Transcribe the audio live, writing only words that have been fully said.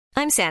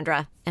I'm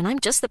Sandra, and I'm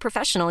just the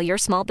professional your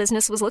small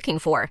business was looking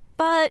for.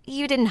 But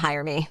you didn't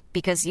hire me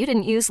because you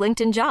didn't use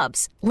LinkedIn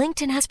Jobs.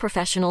 LinkedIn has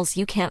professionals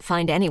you can't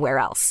find anywhere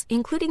else,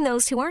 including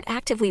those who aren't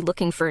actively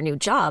looking for a new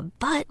job,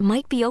 but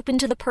might be open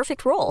to the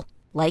perfect role,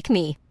 like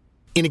me.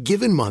 In a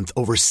given month,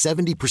 over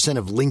 70%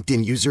 of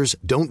LinkedIn users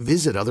don't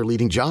visit other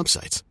leading job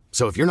sites.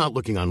 So if you're not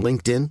looking on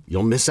LinkedIn,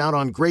 you'll miss out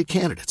on great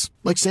candidates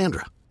like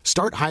Sandra.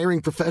 Start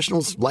hiring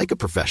professionals like a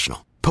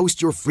professional.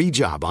 Post your free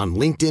job on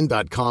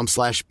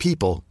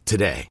linkedin.com/people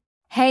today.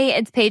 Hey,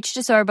 it's Paige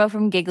DeSorbo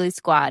from Giggly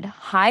Squad.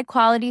 High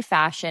quality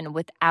fashion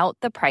without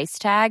the price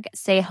tag.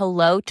 Say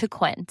hello to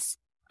Quince.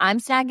 I'm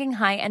snagging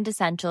high-end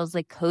essentials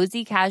like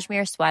cozy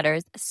cashmere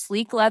sweaters,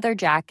 sleek leather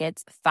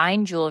jackets,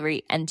 fine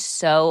jewelry, and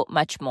so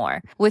much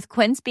more. With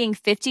Quince being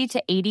 50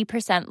 to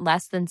 80%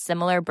 less than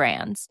similar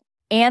brands.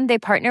 And they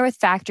partner with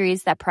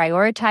factories that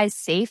prioritize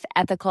safe,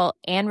 ethical,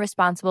 and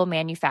responsible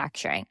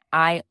manufacturing.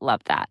 I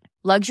love that.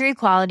 Luxury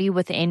quality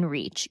within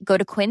reach. Go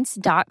to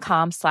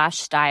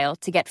quince.com/style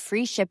to get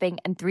free shipping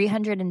and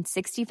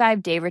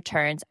 365-day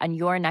returns on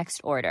your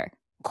next order.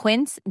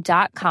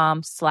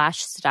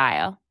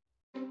 Quince.com/style.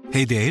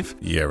 Hey, Dave.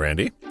 Yeah,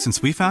 Randy.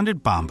 Since we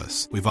founded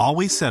Bombas, we've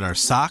always said our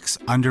socks,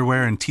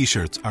 underwear, and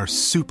T-shirts are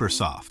super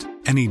soft.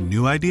 Any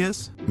new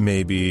ideas?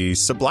 Maybe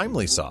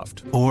sublimely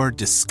soft. Or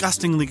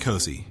disgustingly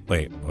cozy.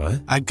 Wait,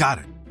 what? I got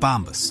it.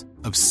 Bombas.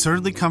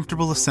 Absurdly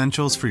comfortable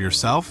essentials for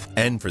yourself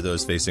and for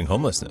those facing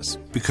homelessness.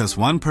 Because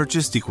one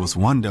purchased equals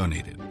one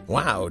donated.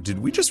 Wow, did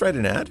we just write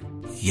an ad?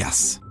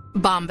 Yes.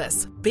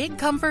 Bombas. Big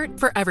comfort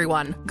for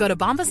everyone. Go to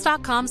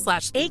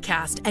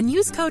bombas.com/ACAST and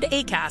use code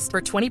ACAST for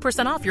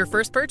 20% off your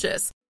first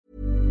purchase.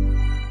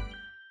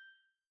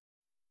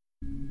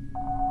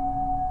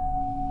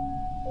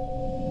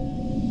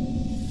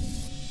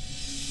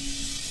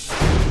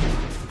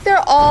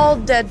 They're all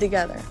dead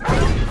together.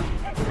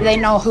 They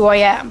know who I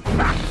am.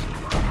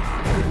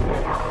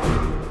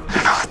 I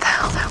don't know what the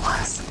hell that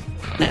was.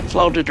 And it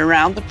floated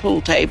around the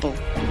pool table.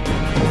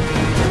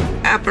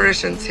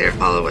 Apparitions here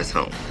follow us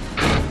home.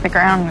 The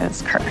ground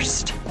is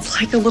cursed.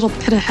 It's like a little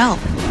pit of hell.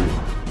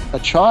 A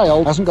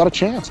child hasn't got a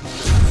chance.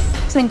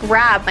 Something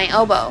grabbed my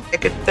elbow. I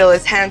could feel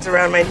his hands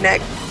around my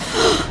neck.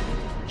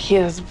 He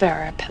is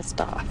very pissed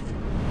off.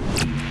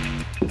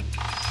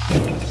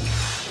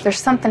 There's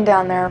something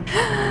down there.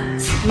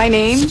 My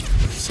name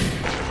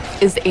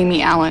is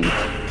Amy Allen.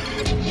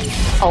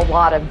 A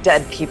lot of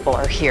dead people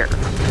are here.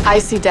 I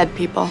see dead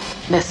people.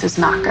 This is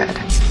not good.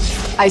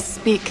 I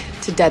speak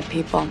to dead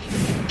people.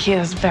 He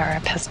is very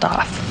pissed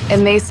off.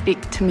 And they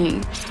speak to me.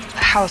 The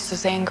house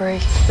is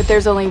angry. But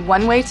there's only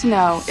one way to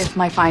know if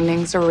my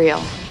findings are real.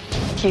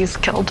 He's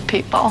killed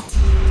people.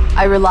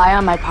 I rely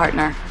on my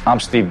partner. I'm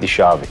Steve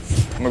DeShavi.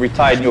 I'm a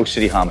retired New York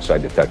City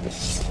homicide detective.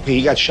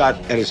 He got shot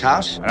at his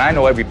house? And I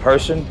know every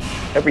person,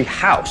 every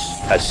house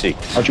has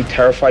secrets. Aren't you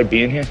terrified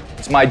being here?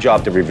 It's my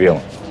job to reveal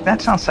them.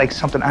 That sounds like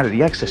something out of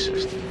The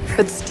Exorcist.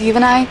 But Steve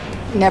and I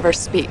never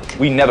speak.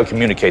 We never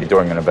communicated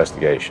during an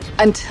investigation.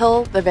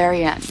 Until the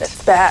very end.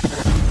 It's bad.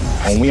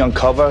 When we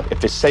uncover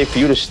if it's safe for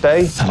you to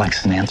stay, I'd like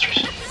some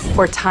answers.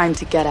 Or time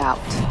to get out.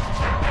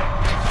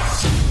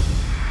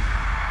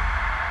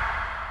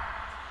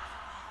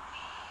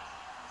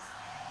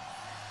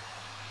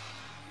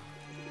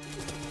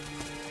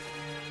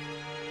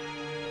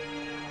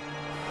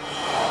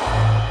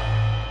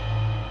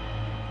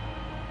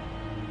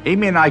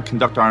 Amy and I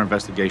conduct our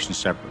investigation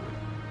separately.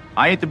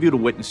 I interview the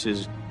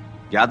witnesses,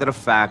 gather the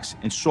facts,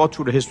 and sort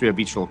through the history of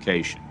each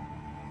location.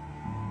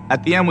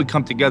 At the end, we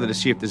come together to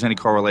see if there's any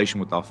correlation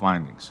with our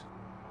findings.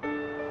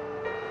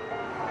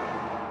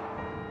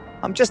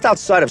 I'm just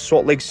outside of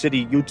Salt Lake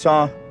City,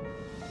 Utah,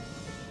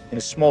 in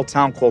a small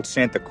town called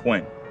Santa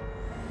Quinn.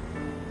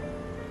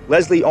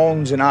 Leslie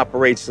owns and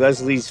operates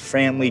Leslie's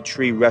Family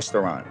Tree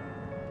Restaurant.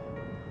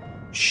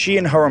 She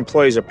and her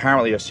employees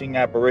apparently are seeing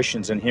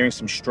apparitions and hearing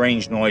some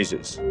strange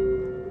noises.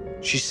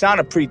 She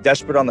sounded pretty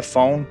desperate on the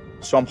phone,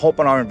 so I'm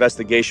hoping our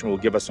investigation will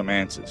give us some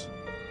answers.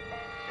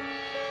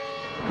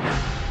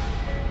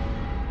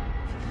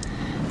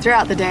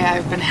 Throughout the day,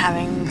 I've been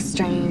having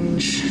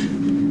strange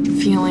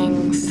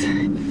feelings.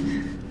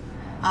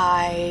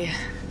 I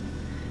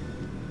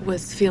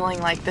was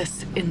feeling like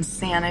this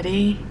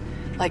insanity,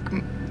 like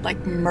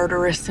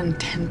murderous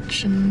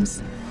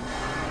intentions.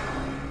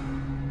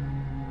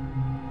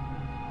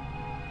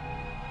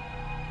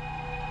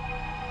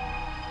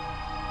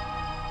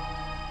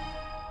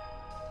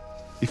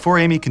 Before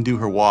Amy can do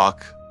her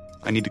walk,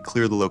 I need to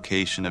clear the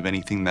location of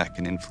anything that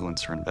can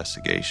influence her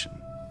investigation.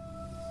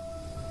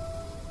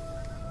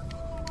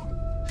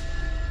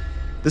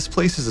 This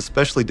place is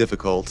especially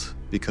difficult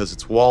because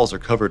its walls are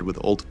covered with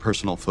old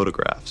personal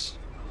photographs.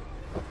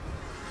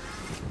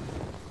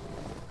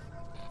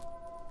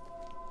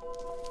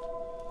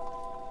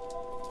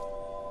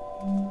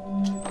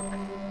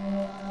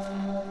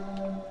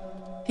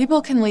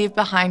 People can leave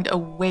behind a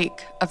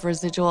wake of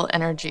residual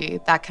energy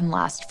that can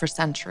last for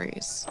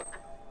centuries.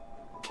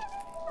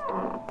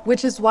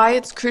 Which is why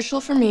it's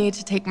crucial for me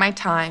to take my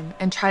time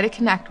and try to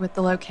connect with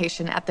the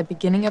location at the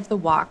beginning of the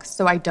walk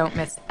so I don't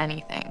miss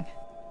anything.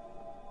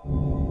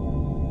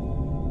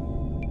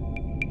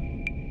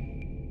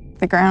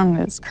 The ground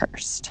is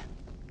cursed.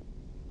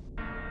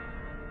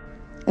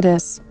 It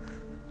is.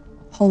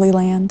 Holy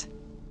land.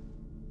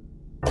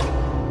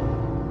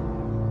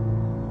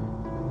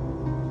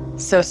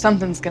 So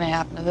something's gonna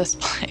happen to this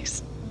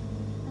place.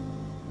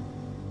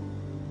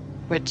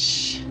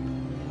 Which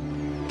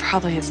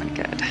probably isn't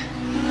good.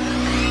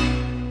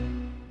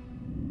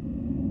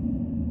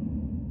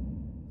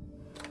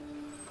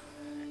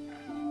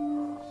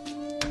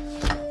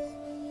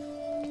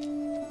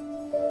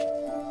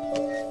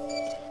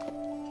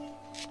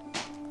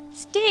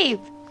 Steve.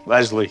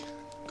 Leslie,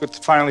 good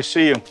to finally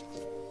see you.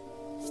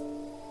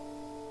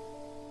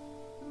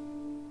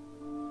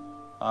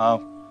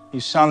 You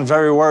sound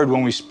very worried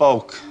when we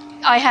spoke.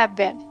 I have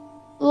been.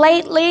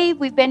 Lately,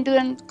 we've been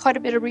doing quite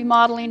a bit of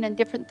remodeling and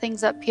different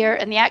things up here,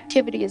 and the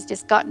activity has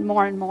just gotten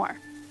more and more.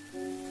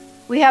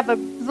 We have a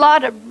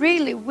lot of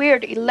really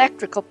weird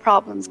electrical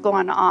problems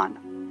going on.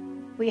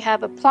 We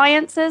have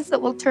appliances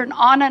that will turn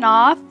on and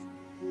off.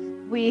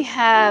 We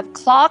have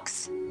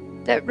clocks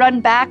that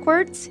run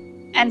backwards,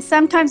 and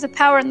sometimes the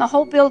power in the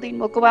whole building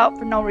will go out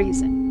for no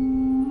reason.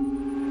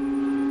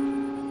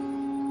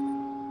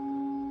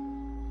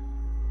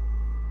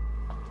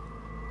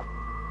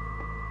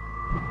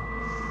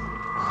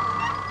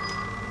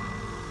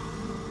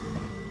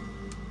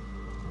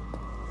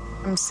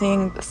 I'm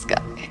seeing this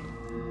guy.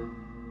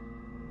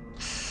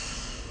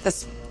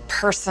 This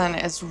person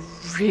is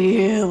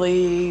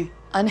really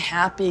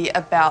unhappy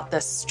about the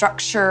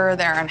structure.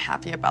 They're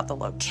unhappy about the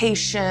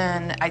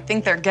location. I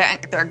think they're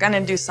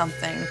gonna do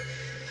something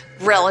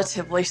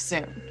relatively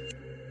soon.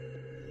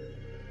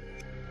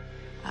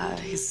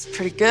 He's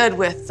pretty good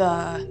with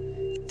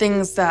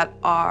things that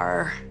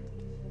are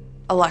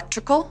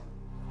electrical.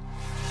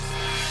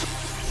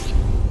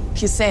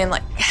 He's saying,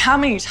 like, how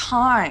many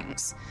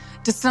times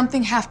does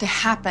something have to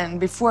happen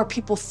before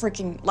people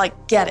freaking,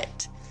 like, get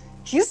it?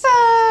 He's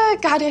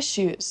got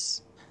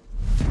issues.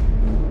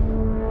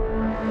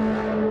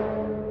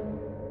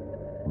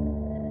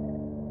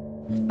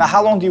 Now,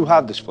 how long do you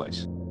have this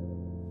place?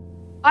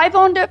 I've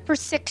owned it for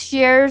 6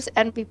 years,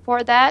 and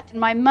before that,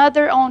 my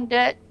mother owned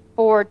it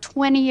for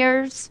 20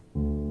 years.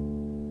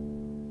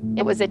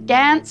 It was a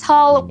dance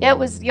hall. It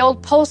was the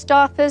old post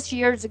office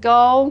years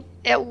ago.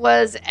 It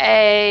was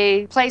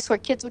a place where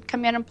kids would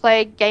come in and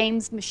play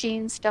games,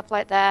 machines, stuff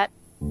like that.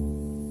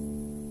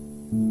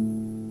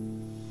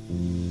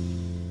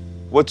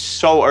 What's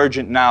so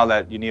urgent now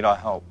that you need our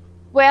help?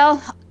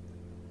 Well,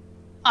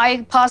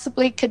 I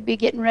possibly could be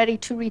getting ready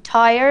to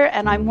retire,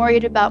 and I'm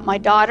worried about my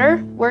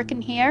daughter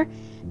working here,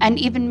 and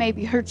even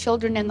maybe her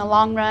children in the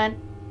long run.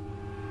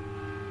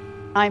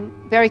 I'm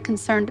very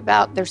concerned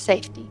about their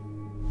safety.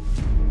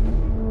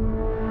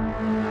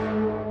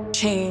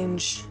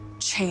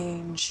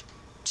 Change,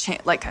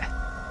 like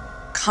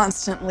a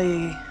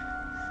constantly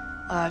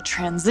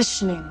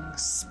transitioning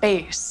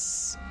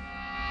space.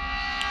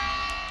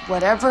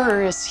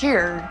 Whatever is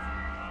here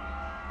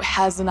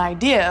has an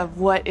idea of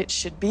what it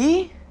should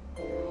be,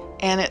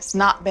 and it's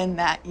not been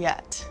that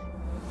yet.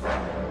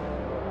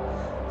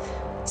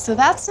 So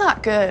that's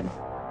not good.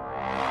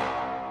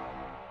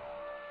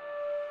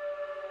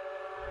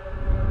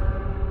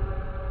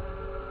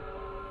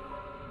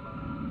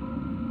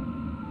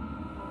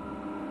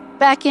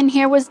 Back in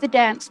here was the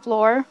dance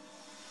floor.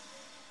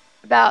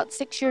 About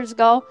 6 years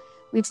ago,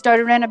 we've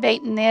started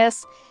renovating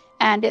this,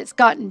 and it's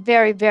gotten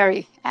very,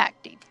 very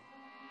active.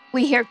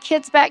 We hear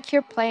kids back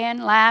here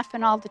playing,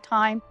 laughing all the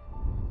time.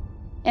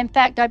 In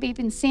fact, I've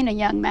even seen a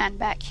young man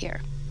back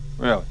here.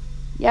 Really?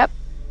 Yep.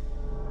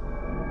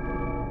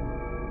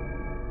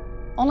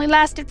 Only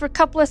lasted for a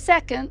couple of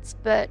seconds,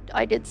 but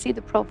I did see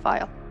the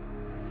profile.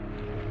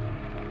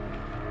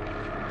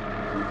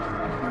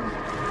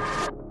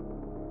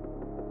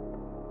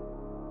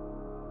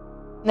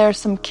 There's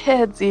some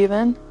kids,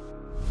 even.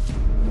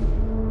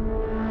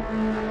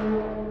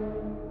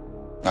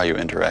 Are you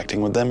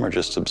interacting with them or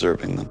just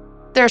observing them?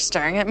 They're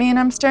staring at me, and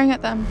I'm staring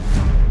at them.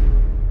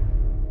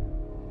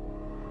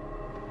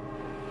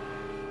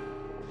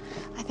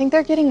 I think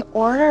they're getting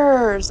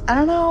orders. I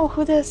don't know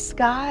who this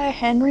guy,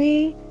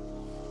 Henry.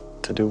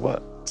 To do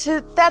what?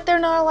 That they're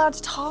not allowed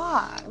to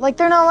talk. Like,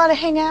 they're not allowed to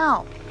hang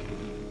out.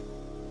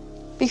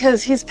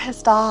 Because he's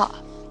pissed off.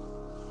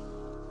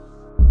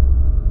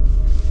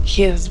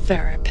 He is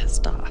very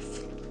pissed off.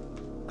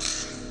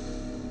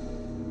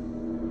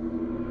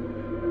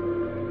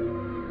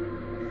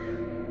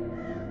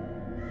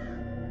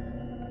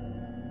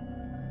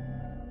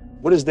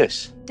 What is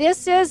this?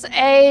 This is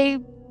a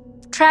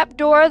trap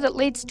door that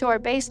leads to our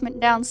basement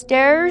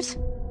downstairs.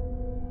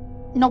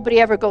 Nobody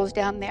ever goes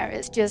down there.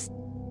 It's just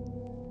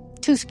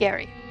too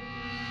scary.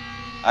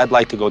 I'd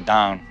like to go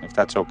down, if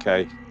that's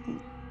okay.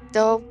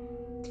 So,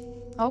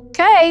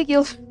 okay,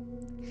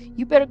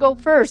 you better go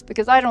first,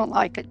 because I don't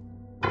like it.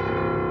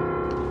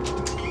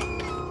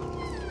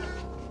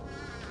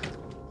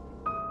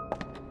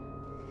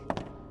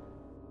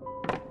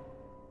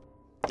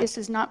 This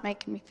is not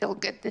making me feel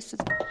good. This is...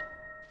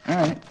 All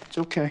right, it's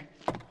okay.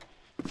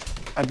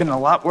 I've been in a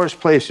lot worse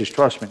places,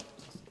 trust me.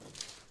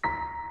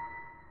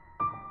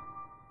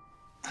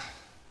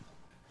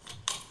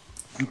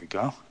 Here we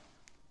go.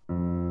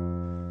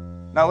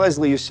 Now,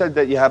 Leslie, you said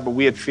that you have a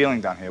weird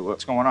feeling down here.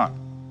 What's going on?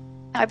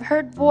 I've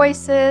heard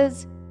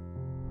voices.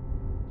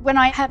 When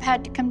I have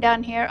had to come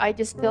down here, I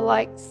just feel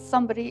like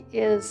somebody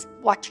is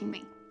watching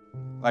me.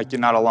 Like you're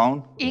not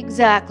alone?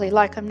 Exactly,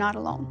 like I'm not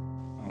alone.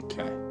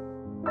 Okay.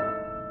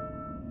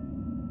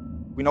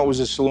 We know it was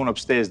a saloon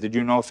upstairs. Did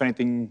you know if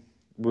anything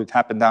would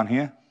happen down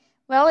here?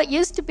 Well, it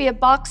used to be a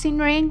boxing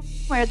ring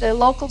where the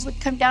locals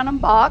would come down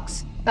and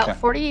box about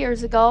 40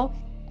 years ago.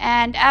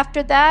 And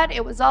after that,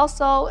 it was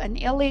also an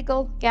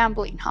illegal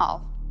gambling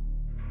hall.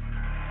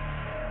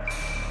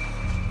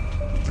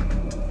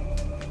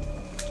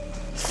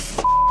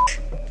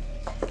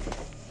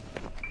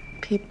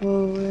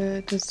 People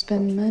would just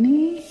spend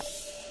money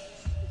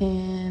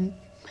and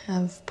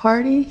have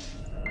party.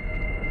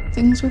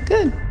 Things were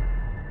good.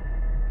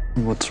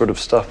 What sort of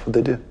stuff would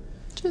they do?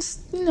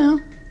 Just,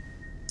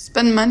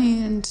 spend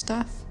money and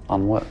stuff.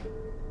 On what?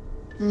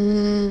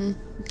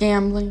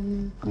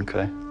 Gambling.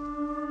 Okay.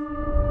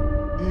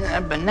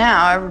 But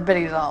now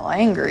everybody's all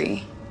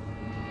angry.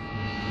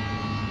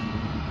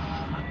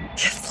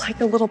 It's like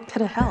a little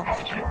pit of hell.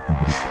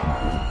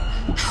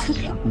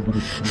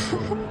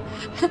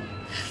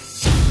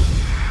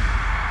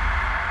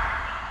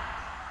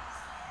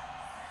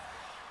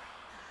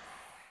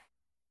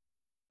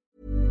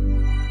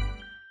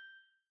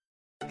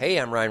 Hey,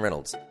 I'm Ryan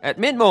Reynolds. At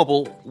Mint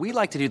Mobile, we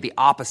like to do the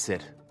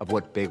opposite of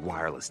what Big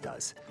Wireless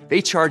does.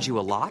 They charge you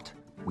a lot,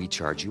 we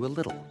charge you a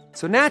little.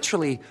 So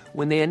naturally,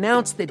 when they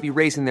announced they'd be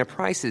raising their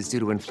prices due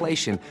to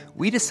inflation,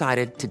 we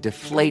decided to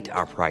deflate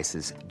our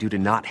prices due to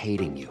not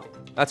hating you.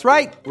 That's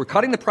right. We're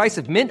cutting the price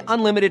of Mint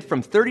Unlimited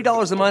from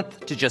 $30 a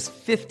month to just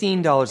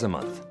 $15 a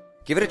month.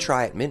 Give it a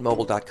try at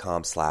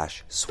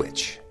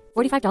mintmobile.com/switch.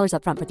 $45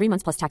 up front for 3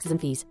 months plus taxes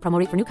and fees. Promo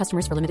rate for new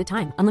customers for limited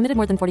time. Unlimited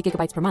more than 40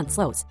 gigabytes per month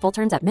slows. Full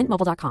terms at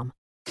mintmobile.com.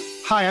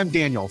 Hi, I'm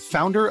Daniel,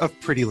 founder of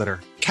Pretty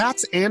Litter.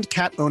 Cats and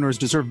cat owners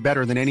deserve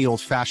better than any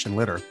old-fashioned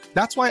litter.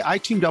 That's why I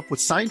teamed up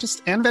with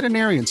scientists and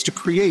veterinarians to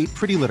create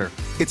Pretty Litter.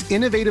 Its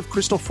innovative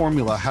crystal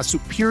formula has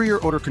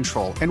superior odor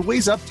control and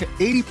weighs up to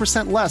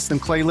 80% less than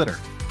clay litter.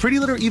 Pretty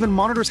Litter even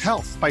monitors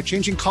health by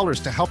changing colors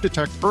to help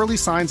detect early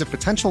signs of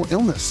potential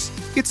illness.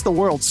 It's the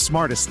world's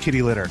smartest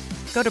kitty litter.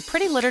 Go to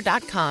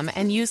prettylitter.com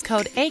and use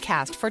code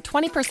ACAST for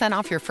 20%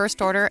 off your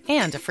first order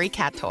and a free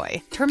cat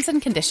toy. Terms and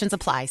conditions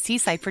apply. See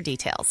site for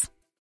details.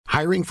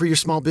 Hiring for your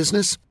small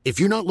business? If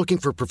you're not looking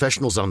for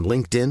professionals on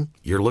LinkedIn,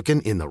 you're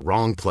looking in the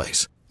wrong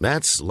place.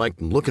 That's like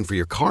looking for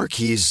your car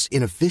keys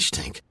in a fish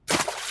tank.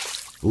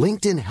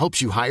 LinkedIn helps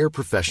you hire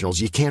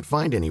professionals you can't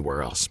find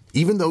anywhere else,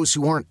 even those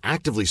who aren't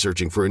actively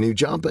searching for a new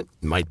job but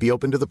might be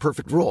open to the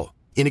perfect role.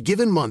 In a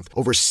given month,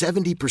 over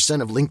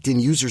 70% of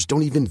LinkedIn users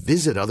don't even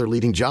visit other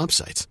leading job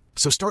sites.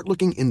 So start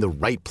looking in the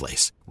right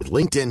place. With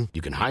LinkedIn,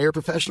 you can hire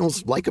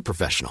professionals like a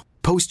professional.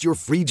 Post your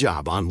free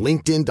job on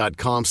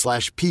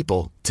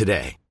linkedin.com/people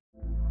today.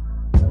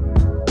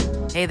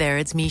 Hey there,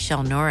 it's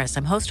Michelle Norris.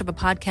 I'm host of a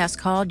podcast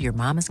called Your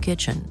Mama's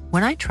Kitchen.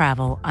 When I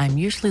travel, I'm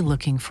usually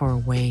looking for a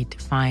way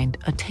to find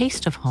a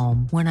taste of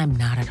home when I'm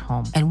not at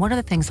home. And one of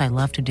the things I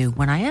love to do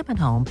when I am at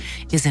home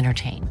is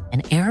entertain.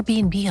 And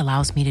Airbnb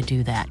allows me to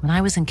do that. When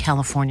I was in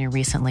California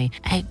recently,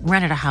 I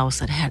rented a house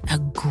that had a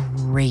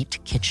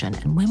great kitchen.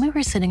 And when we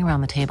were sitting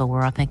around the table, we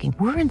were all thinking,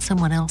 we're in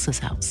someone else's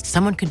house.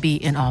 Someone could be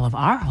in all of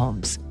our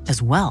homes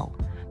as well.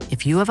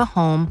 If you have a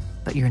home,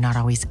 but you're not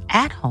always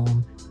at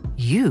home,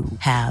 you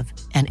have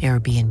an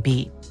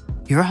Airbnb.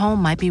 Your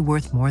home might be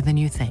worth more than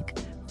you think.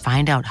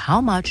 Find out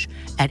how much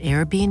at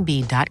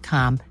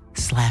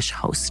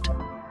airbnb.com/host.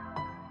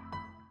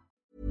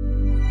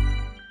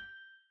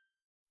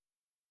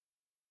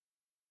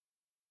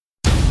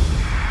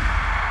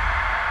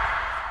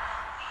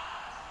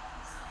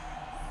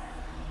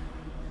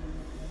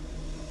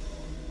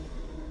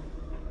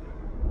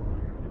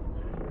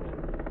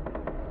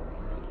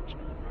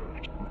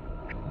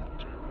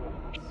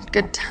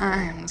 Good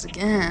times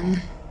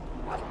again.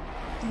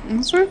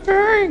 Things were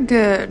very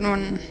good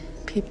when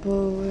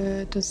people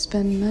would just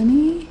spend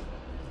money.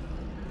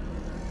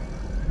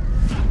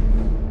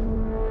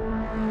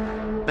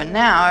 But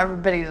now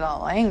everybody's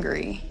all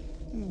angry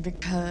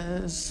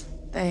because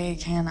they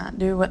cannot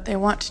do what they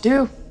want to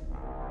do.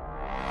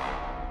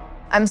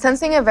 I'm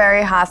sensing a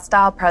very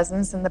hostile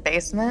presence in the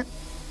basement.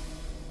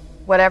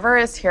 Whatever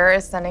is here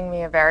is sending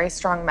me a very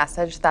strong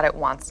message that it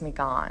wants me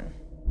gone.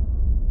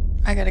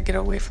 I gotta get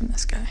away from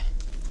this guy.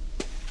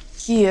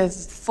 He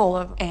is full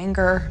of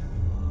anger.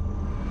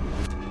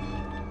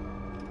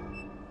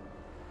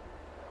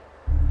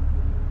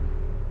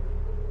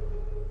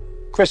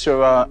 Chris,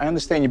 I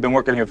understand you've been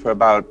working here for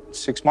about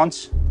 6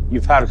 months.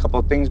 You've had a couple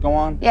of things go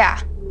on? Yeah.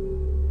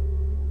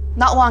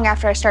 Not long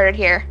after I started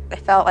here, I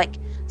felt like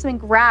something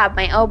grabbed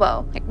my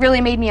elbow. It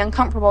really made me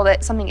uncomfortable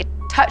that something had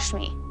touched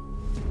me.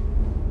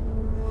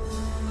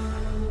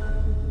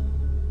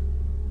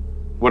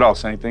 What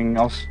else? Anything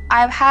else?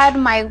 I've had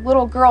my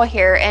little girl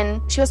here,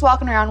 and she was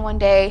walking around one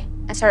day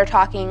and started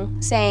talking,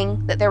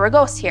 saying that there were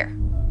ghosts here.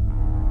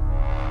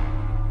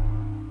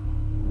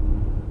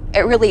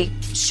 It really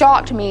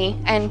shocked me,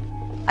 and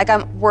Like,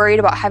 I'm worried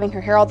about having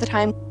her here all the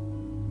time.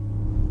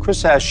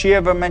 Chris, has she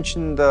ever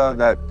mentioned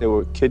that there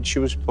were kids she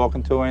was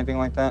talking to or anything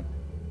like that?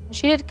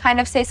 She did kind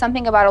of say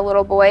something about a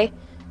little boy,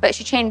 but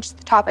she changed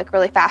the topic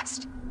really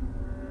fast.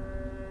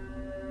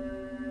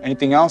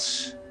 Anything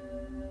else?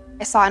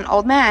 I saw an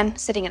old man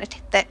sitting at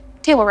that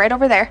table right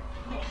over there.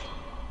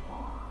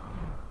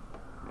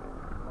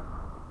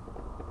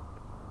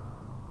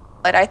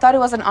 But I thought it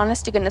was an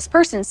honest-to-goodness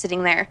person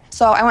sitting there.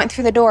 So I went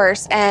through the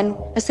doors, and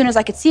as soon as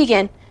I could see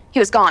again, he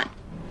was gone.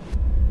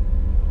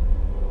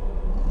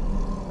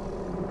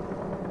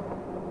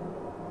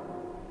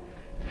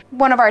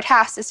 One of our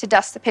tasks is to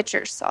dust the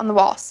pictures on the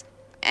walls.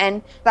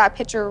 And that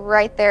picture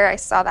right there, I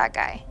saw that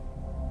guy.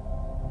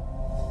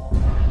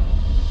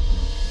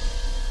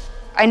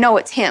 I know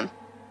it's him.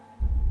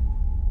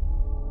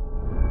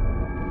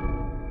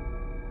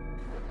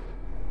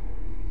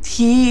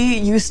 He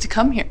used to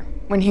come here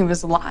when he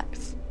was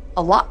alive.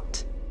 A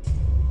lot.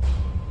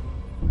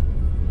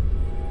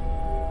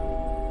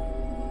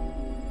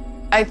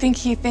 I think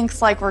he thinks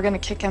like we're gonna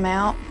kick him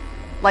out.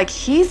 Like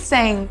he's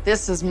saying,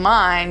 this is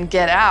mine,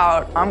 get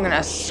out. I'm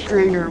gonna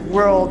screw your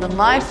world and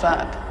life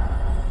up.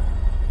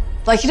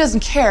 Like he doesn't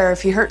care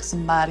if he hurts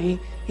somebody.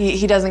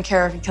 He doesn't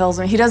care if he kills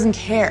them. He doesn't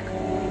care.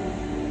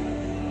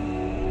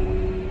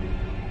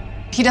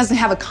 He doesn't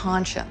have a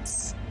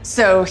conscience.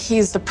 So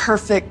he's the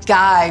perfect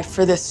guy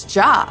for this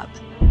job.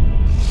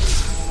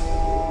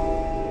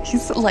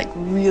 He's like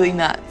really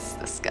nuts,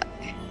 this guy.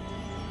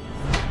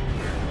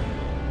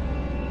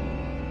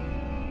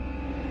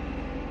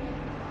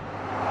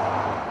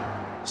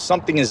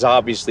 Something is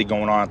obviously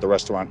going on at the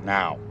restaurant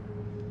now.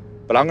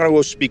 But I'm gonna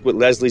go speak with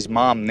Leslie's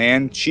mom,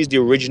 Nan. She's the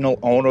original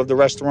owner of the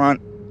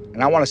restaurant,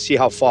 and I wanna see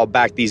how far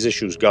back these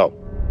issues go.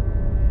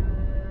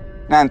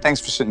 Nan, thanks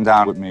for sitting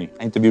down with me.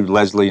 I interviewed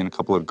Leslie and a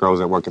couple of girls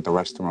that work at the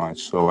restaurant,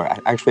 so I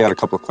actually had a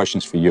couple of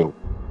questions for you.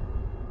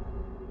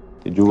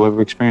 Did you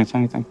ever experience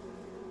anything?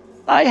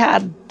 I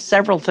had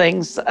several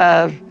things.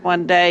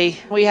 One day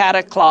we had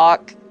a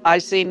clock. I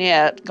seen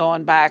it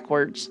going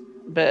backwards,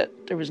 but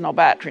there was no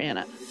battery in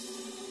it.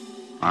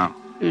 Wow.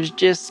 It was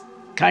just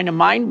kind of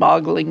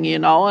mind-boggling, you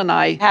know, and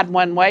I had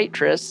one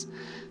waitress.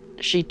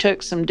 She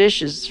took some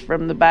dishes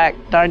from the back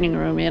dining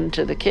room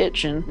into the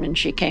kitchen, and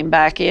she came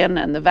back in,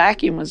 and the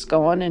vacuum was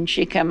going, and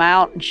she came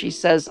out, and she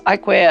says, I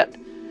quit.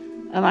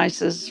 And I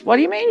says, what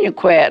do you mean you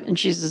quit? And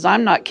she says,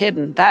 I'm not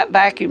kidding. That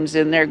vacuum's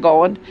in there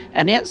going,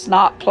 and it's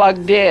not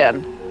plugged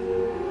in.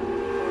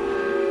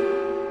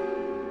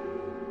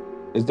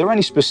 Is there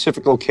any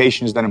specific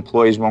locations that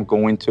employees won't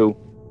go into?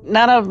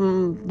 None of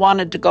them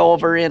wanted to go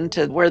over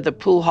into where the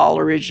pool hall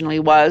originally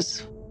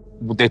was.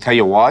 Would they tell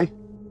you why?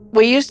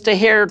 We used to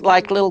hear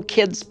like little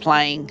kids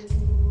playing.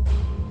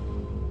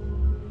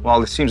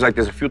 Well, it seems like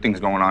there's a few things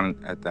going on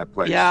at that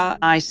place. Yeah,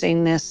 I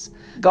seen this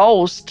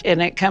ghost,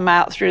 and it come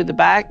out through the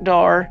back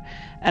door,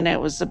 and it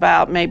was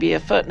about maybe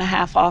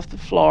 1.5 feet off the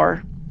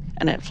floor,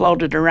 and it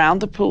floated around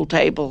the pool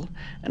table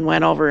and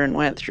went over and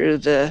went through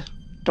the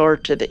door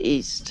to the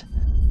east.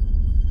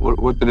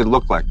 What did it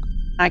look like?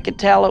 I could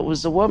tell it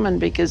was a woman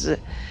because it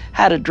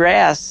had a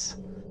dress.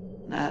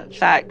 In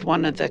fact,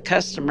 one of the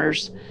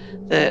customers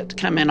that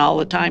come in all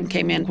the time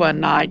came in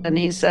one night, and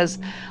he says,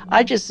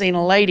 I just seen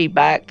a lady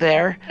back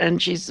there, and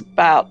she's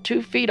about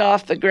 2 feet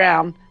off the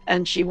ground,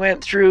 and she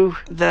went through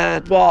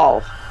the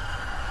wall.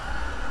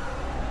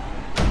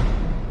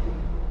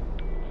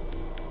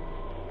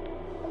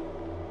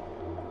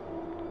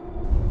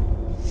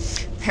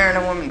 Hearing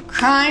a woman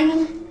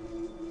crying.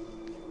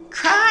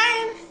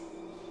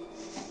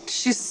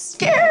 She's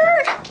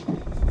scared.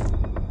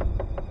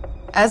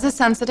 As a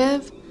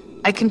sensitive,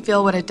 I can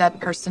feel what a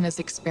dead person is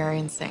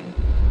experiencing.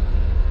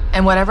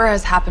 And whatever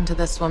has happened to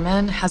this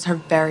woman has her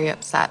very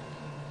upset.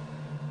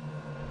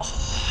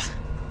 Oh,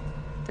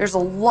 there's a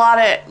lot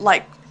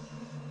of,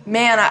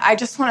 man, I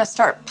just want to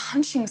start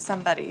punching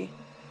somebody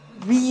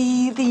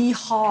really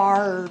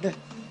hard.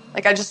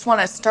 I just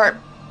want to start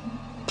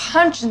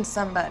punching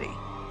somebody.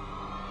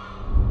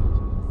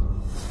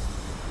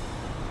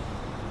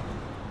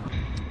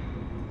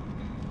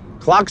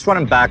 Clocks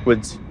running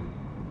backwards,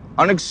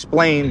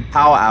 unexplained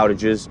power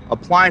outages,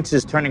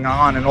 appliances turning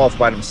on and off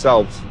by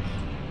themselves.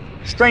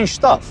 Strange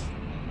stuff,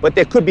 but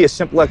there could be a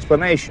simple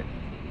explanation.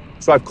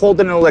 So I've called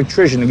in an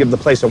electrician to give the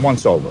place a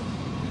once-over.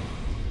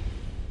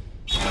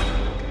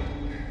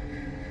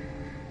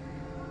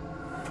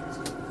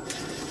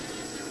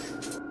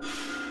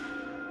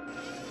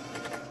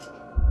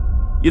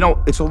 You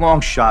know, it's a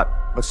long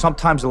shot, but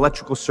sometimes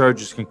electrical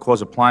surges can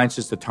cause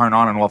appliances to turn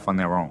on and off on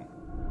their own.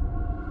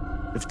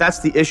 If that's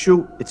the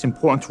issue, it's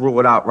important to rule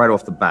it out right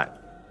off the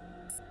bat.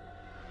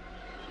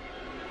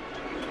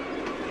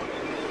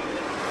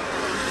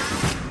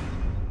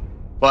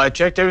 Well, I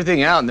checked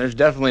everything out, and there's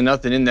definitely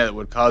nothing in there that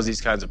would cause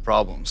these kinds of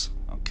problems.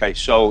 Okay,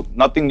 so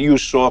nothing you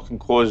saw can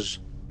cause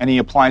any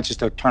appliances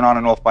to turn on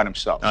and off by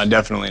themselves?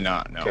 Definitely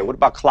not, no. Okay, what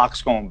about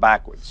clocks going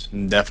backwards?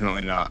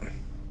 Definitely not.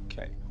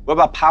 Okay. What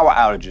about power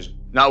outages?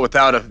 Not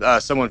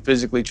without someone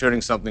physically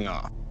turning something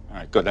off. All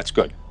right, good, that's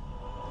good.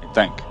 I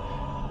think.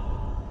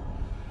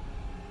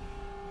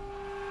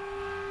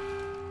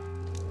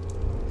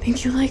 think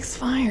he likes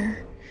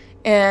fire.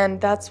 And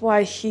that's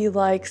why he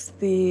likes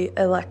the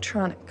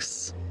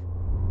electronics.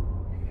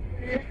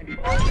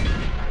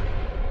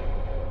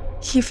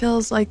 He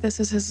feels like this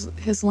is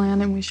his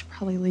land and we should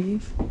probably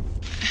leave.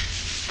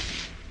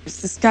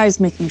 This guy's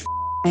making me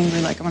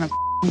angry, like I'm gonna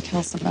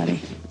kill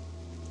somebody.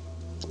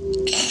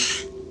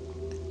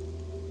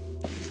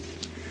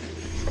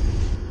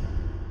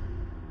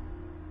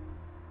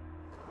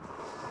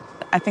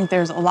 I think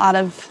there's a lot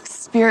of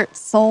spirit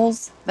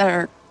souls that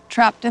are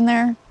trapped in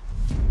there.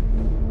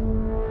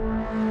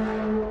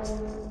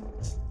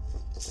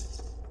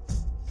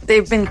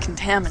 They've been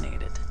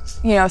contaminated.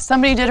 You know,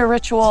 somebody did a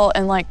ritual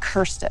and like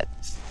cursed it,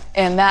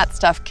 and that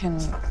stuff can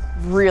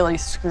really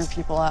screw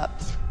people up.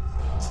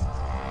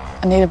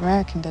 A Native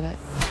American did it.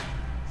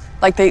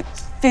 Like they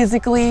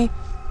physically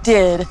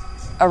did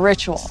a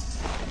ritual.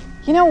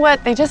 You know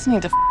what? They just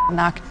need to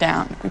knock it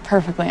down, to be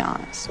perfectly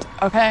honest,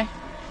 okay?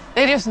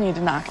 They just need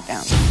to knock it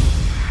down.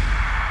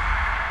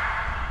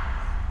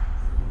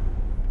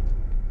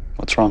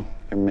 What's wrong?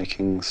 You're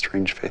making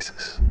strange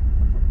faces.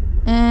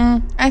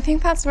 I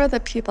think that's where the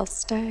people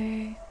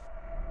stay.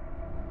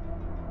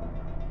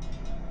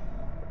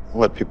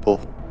 What people?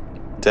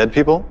 Dead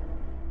people?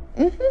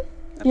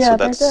 Mm-hmm. So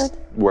that's they're dead.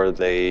 where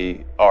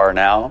they are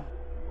now?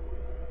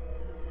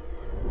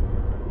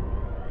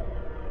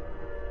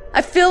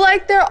 I feel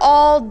like they're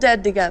all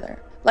dead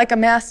together, like a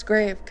mass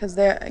grave, because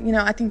they're, you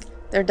know, I think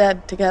they're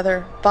dead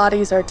together.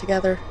 Bodies are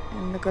together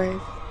in the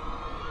grave.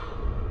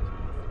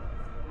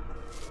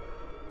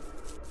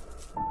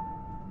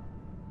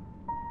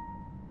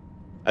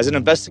 As an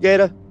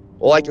investigator,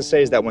 all I can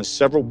say is that when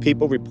several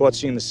people report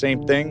seeing the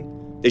same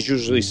thing, there's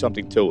usually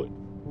something to it.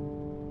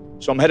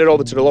 So I'm headed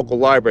over to the local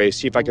library to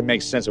see if I can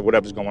make sense of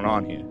whatever's going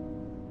on here.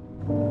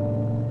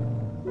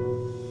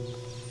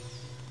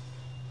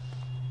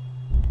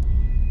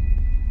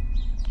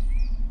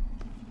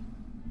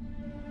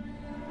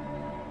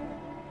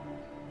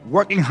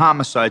 Working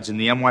homicides in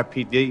the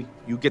NYPD,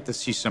 you get to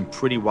see some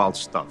pretty wild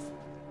stuff.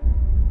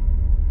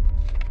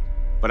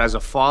 But as a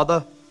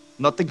father,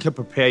 nothing can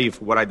prepare you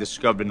for what I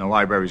discovered in the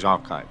library's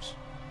archives.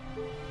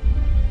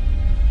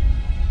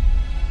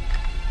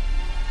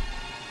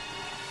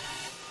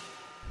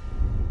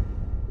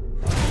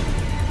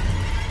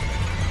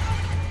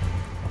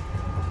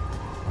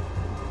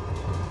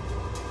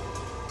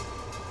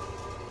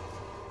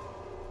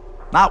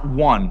 Not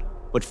one,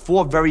 but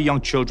 4 very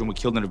young children were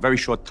killed in a very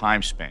short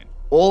time span.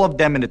 All of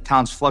them in the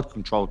town's flood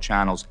control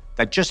channels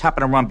that just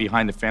happened to run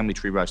behind the Family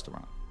Tree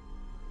restaurant.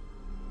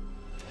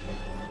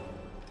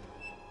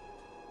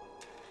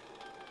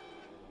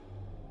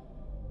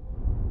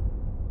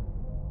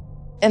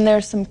 And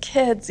there's some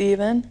kids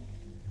even.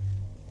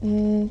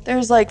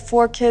 There's like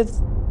 4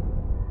 kids.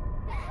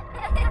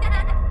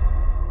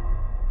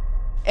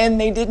 And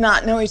they did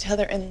not know each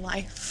other in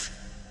life.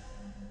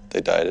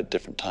 They died at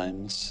different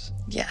times?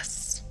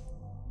 Yes.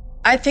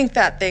 I think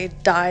that they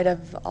died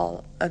of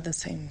all of the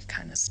same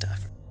kind of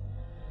stuff.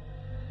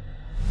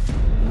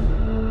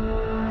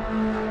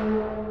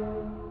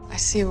 I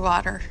see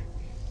water.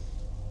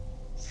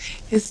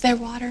 Is there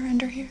water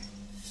under here?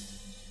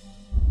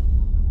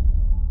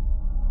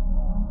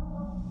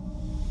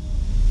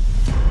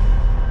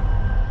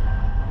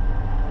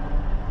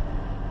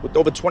 With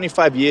over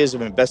 25 years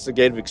of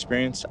investigative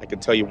experience, I can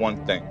tell you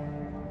one thing.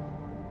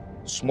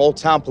 Small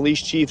town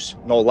police chiefs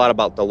know a lot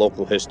about the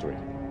local history.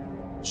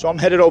 So I'm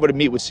headed over to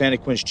meet with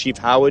Santaquin's Chief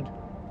Howard.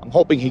 I'm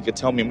hoping he could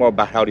tell me more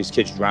about how these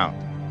kids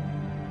drowned.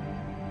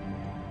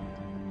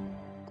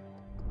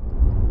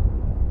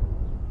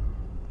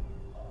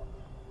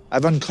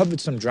 I've uncovered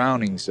some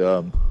drownings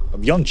of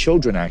young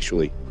children,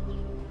 actually.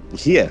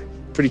 Here,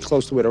 pretty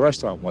close to where the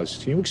restaurant was.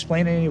 Can you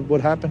explain any of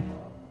what happened?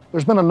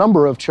 There's been a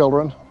number of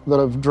children that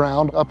have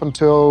drowned up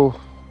until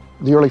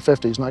the early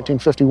 50s,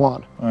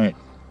 1951. All right.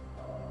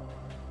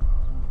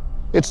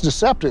 It's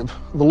deceptive,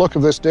 the look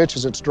of this ditch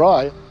as it's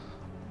dry.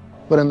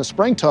 But in the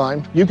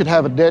springtime, you could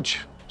have a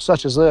ditch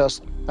such as this,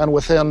 and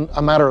within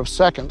a matter of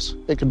seconds,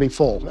 it could be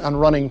full and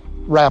running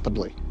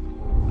rapidly.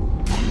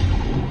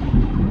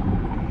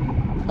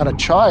 And a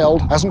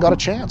child hasn't got a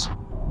chance.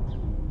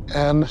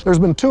 And there's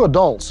been 2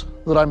 adults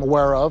that I'm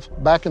aware of.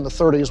 Back in the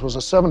 30s was a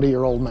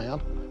 70-year-old man.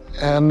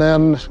 And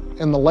then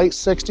in the late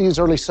 60s,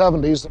 early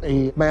 70s,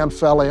 a man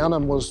fell in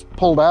and was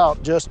pulled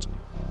out just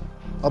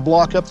a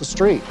block up the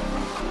street.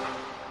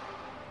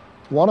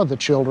 One of the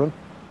children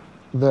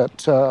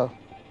that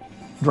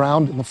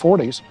drowned in the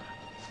 40s,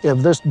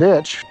 in this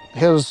ditch,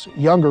 his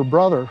younger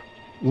brother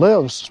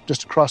lives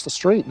just across the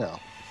street now.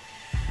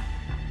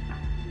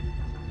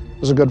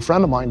 There's a good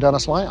friend of mine,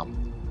 Dennis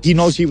Lamb. He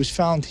knows he was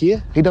found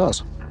here? He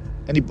does.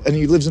 And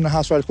he lives in the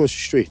house right across the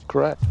street?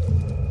 Correct.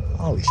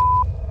 Holy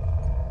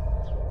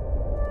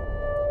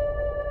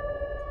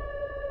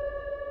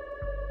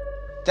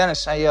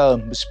Dennis, I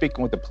was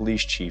speaking with the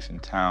police chief in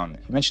town.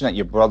 He mentioned that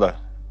your brother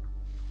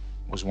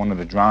was one of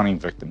the drowning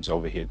victims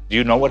over here. Do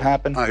you know what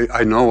happened?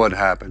 I know what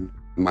happened.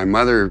 My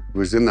mother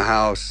was in the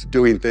house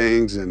doing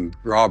things, and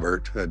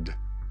Robert had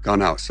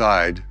gone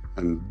outside,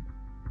 and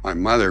my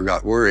mother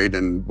got worried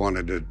and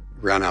wanted to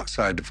ran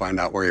outside to find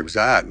out where he was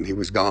at, and he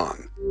was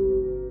gone.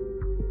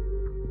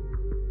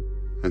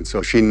 And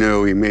so she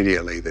knew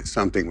immediately that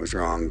something was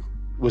wrong.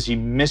 Was he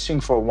missing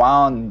for a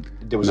while and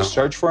there was a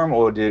search for him,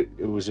 or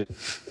was it?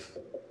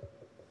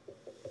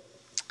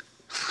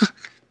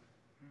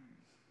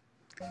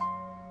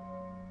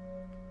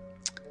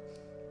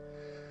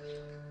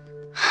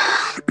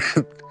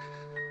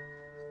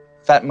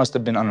 That must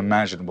have been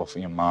unimaginable for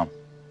your mom.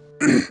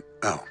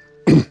 Oh.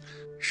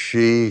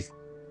 She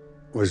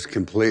was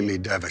completely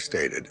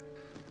devastated.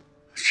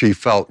 She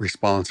felt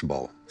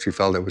responsible. She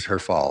felt it was her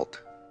fault.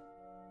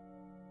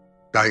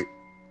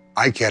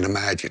 I can't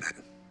imagine it.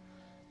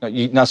 No,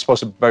 you're not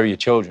supposed to bury your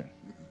children.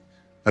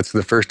 That's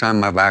the first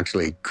time I've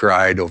actually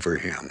cried over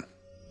him.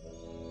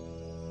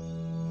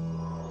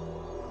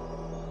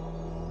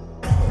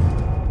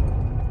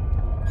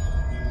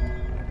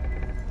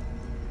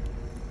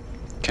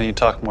 Can you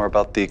talk more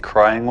about the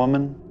crying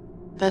woman?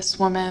 This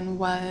woman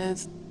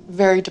was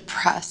very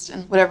depressed,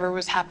 and whatever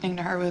was happening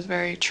to her was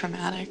very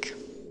traumatic.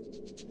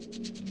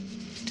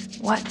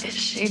 What is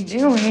she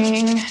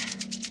doing?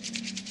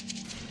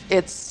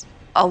 It's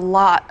a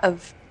lot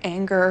of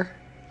anger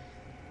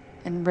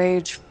and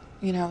rage,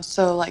 you know,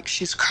 so like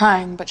she's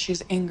crying, but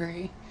she's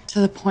angry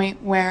to the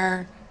point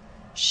where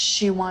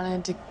she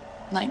wanted to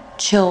like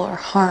kill or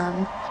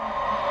harm.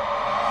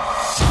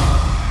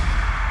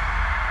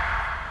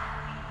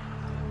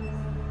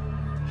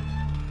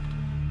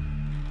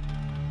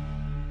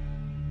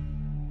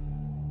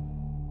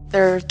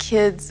 There are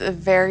kids of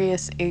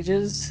various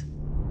ages.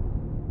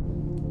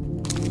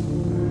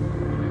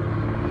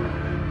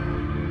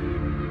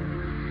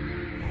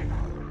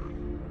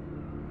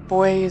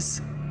 Boys,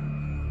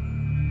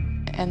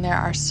 and there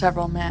are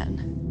several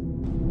men.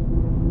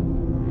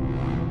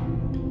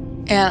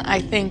 And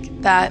I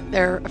think that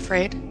they're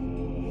afraid.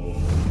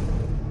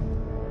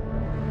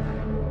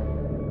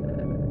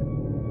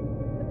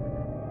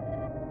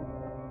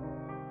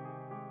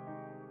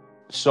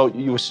 So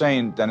you were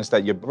saying, Dennis,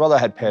 that your brother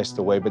had passed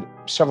away, but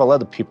several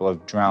other people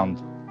have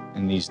drowned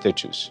in these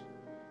ditches.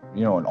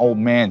 You know, an old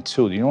man,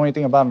 too. Do you know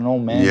anything about an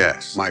old man?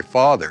 Yes. My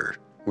father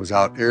was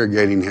out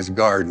irrigating his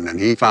garden, and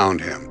he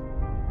found him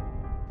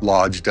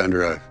lodged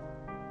under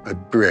a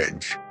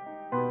bridge.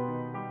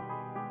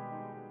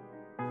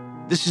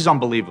 This is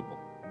unbelievable.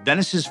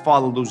 Dennis's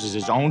father loses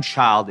his own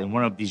child in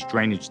one of these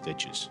drainage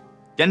ditches,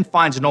 then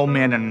finds an old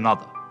man in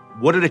another.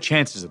 What are the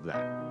chances of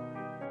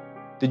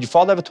that? Did your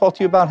father ever talk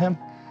to you about him?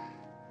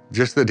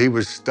 Just that he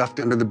was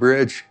stuffed under the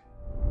bridge.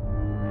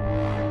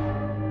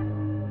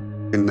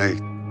 And they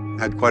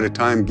had quite a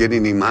time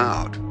getting him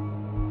out.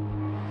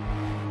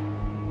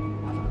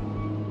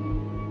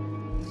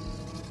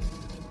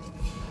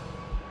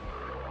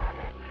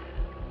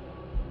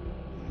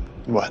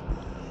 What?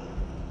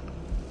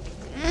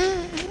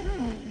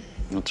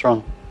 What's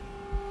wrong?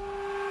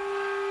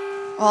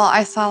 Well,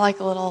 I saw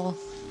like a little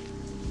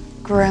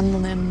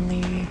gremlin.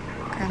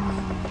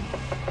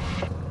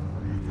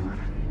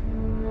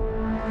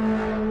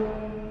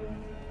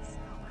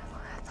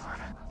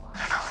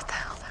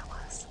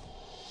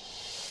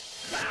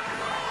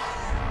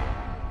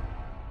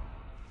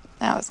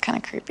 That was kind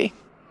of creepy.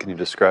 Can you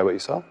describe what you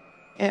saw?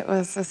 It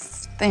was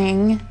this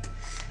thing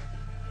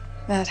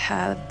that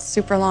had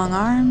super long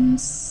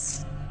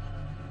arms,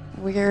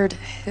 weird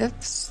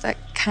hips that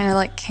kind of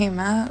like came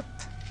up.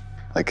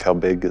 Like how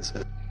big is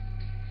it?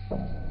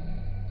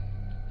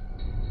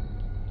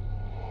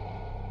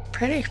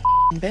 Pretty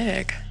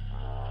big.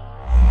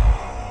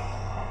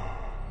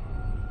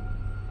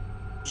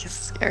 He's a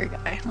scary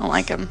guy. I don't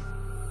like him.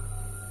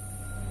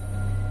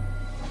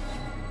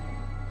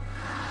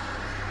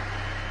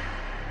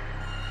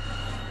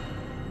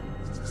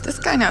 This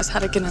guy knows how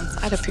to get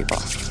inside of people.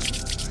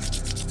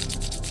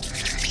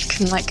 He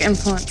can, like,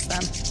 influence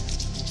them.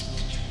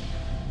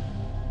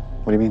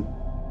 What do you mean?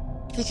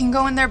 He can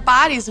go in their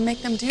bodies and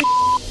make them do.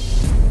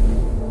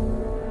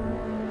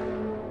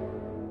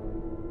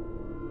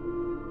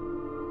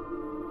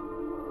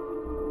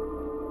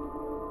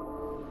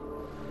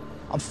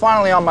 I'm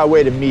finally on my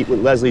way to meet with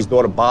Leslie's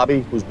daughter,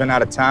 Bobby, who's been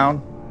out of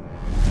town.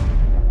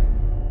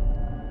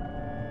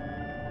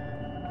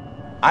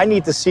 I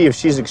need to see if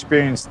she's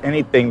experienced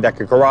anything that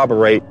could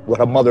corroborate what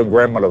her mother and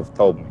grandmother have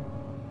told me.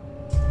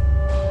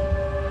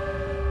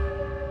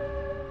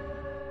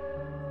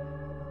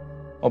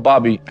 Well,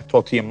 Bobby, I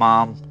talked to your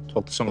mom,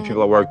 talked to some of the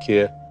people that work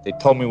here. They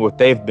told me what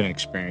they've been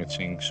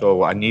experiencing,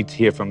 so I need to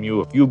hear from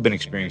you if you've been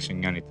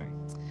experiencing anything.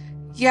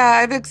 Yeah,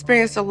 I've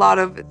experienced a lot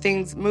of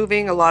things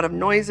moving, a lot of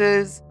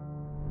noises.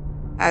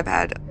 I've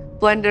had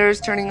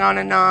blenders turning on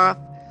and off,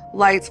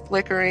 lights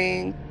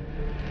flickering.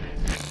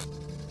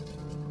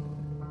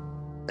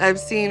 I've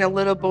seen a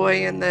little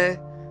boy in the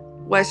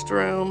West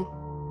room.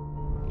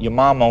 Your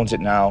mom owns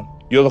it now.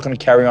 You're looking to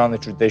carry on the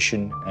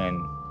tradition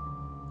and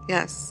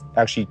Yes.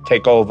 actually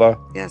take over.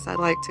 Yes, I'd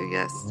like to,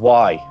 yes.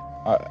 Why?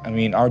 I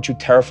mean, aren't you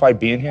terrified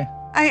being here?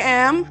 I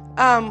am.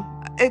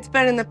 It's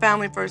been in the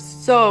family for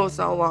so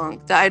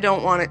long that I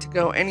don't want it to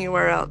go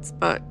anywhere else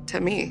but to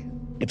me.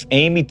 If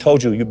Amy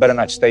told you you better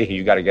not stay here,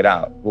 you got to get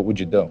out, what would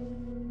you do?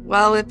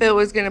 Well, if it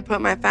was going to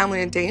put my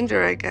family in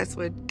danger, I guess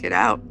would get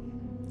out.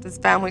 This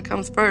family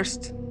comes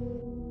first.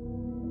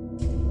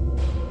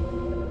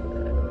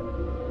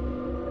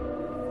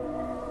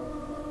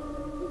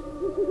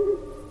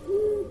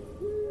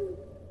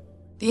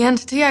 The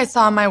entity I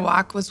saw on my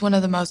walk was one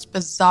of the most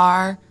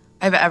bizarre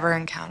I've ever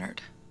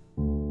encountered.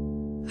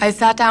 I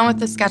sat down with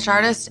the sketch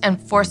artist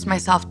and forced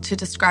myself to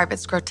describe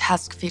its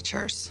grotesque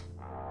features.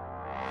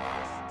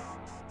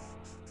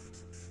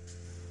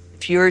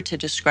 If you were to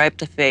describe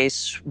the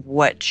face,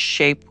 what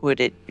shape would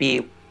it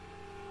be?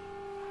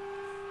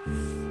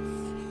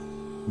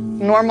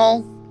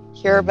 Normal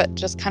here, but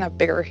just kind of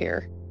bigger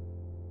here.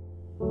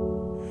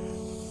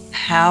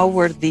 How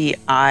were the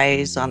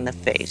eyes on the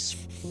face?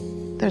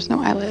 There's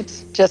no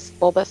eyelids, just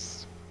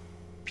bulbous.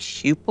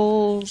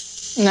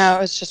 Pupils? No,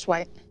 it's just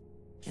white.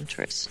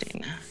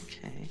 Interesting.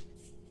 Okay.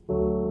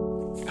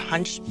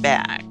 Hunched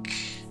back.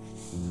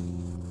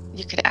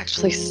 You could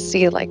actually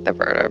see, like, the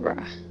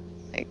vertebra.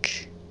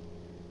 Like,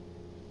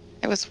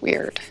 it was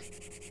weird.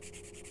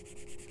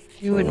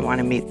 You wouldn't want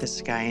to meet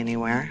this guy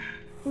anywhere.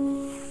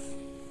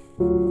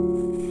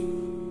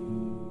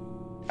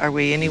 Are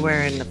we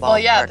anywhere in the ballpark? Well,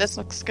 yeah, this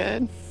looks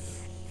good.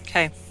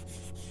 Okay.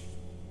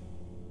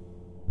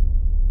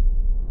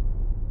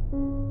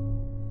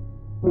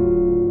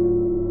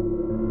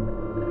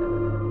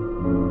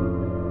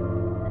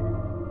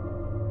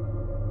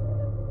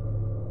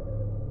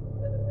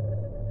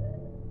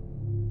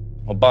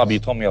 Well, Bob, you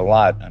told me a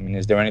lot. I mean,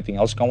 is there anything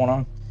else going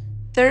on?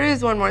 There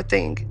is one more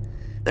thing.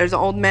 There's an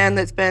old man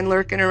that's been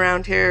lurking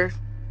around here,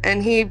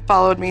 and he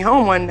followed me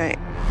home one night.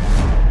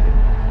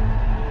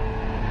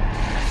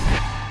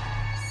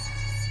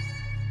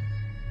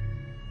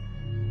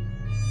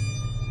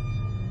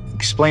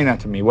 Explain that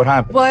to me. What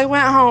happened? Well, I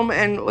went home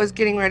and was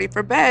getting ready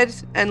for bed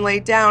and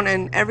laid down,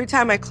 and every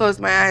time I closed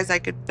my eyes, I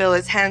could feel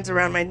his hands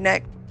around my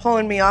neck,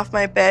 pulling me off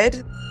my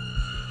bed.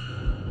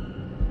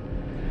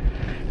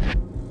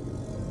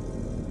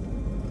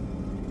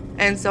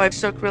 And so I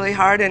shook really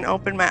hard and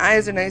opened my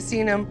eyes, and I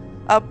seen him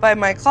up by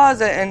my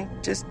closet and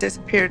just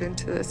disappeared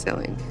into the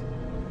ceiling.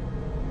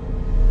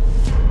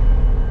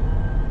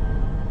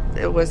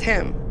 It was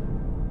him.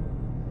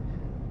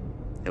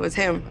 It was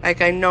him.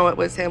 Like, I know it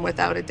was him.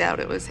 Without a doubt,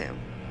 it was him.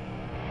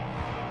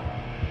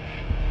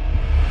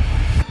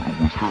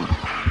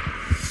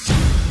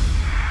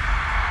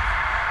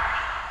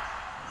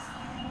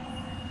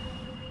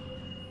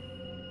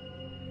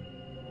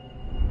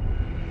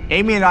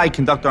 Amy and I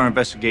conduct our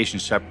investigation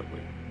separately.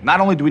 Not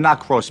only do we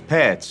not cross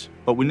paths,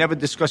 but we never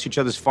discuss each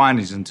other's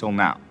findings until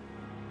now.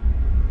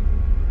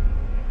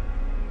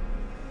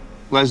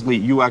 Leslie,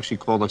 you actually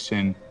called us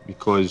in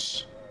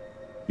because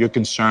you're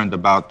concerned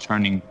about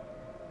turning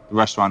the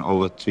restaurant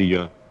over to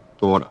your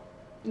daughter.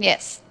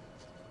 Yes.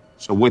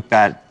 So with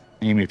that,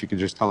 Amy, if you could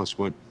just tell us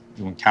what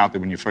you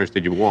encountered when you first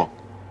did your walk.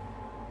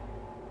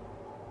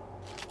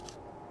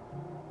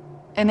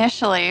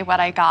 Initially,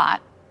 what I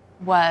got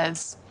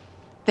was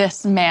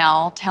this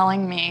mail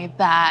telling me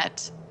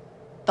that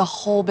the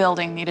whole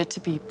building needed to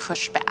be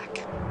pushed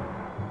back.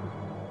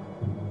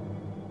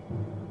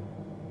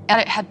 And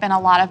it had been a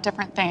lot of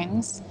different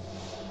things.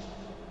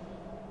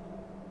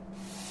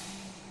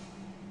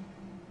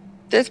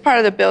 This part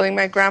of the building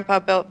my grandpa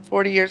built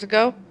 40 years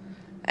ago,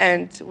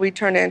 and we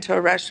turned it into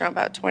a restaurant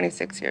about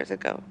 26 years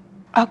ago.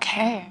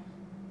 Okay.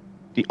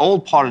 The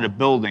old part of the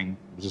building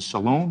was a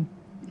saloon.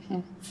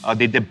 Mm-hmm.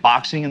 They did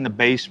boxing in the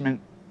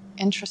basement.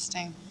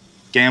 Interesting.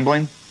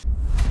 Gambling.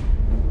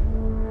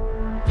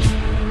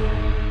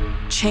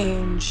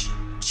 Change,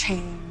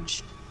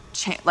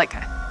 like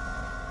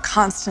a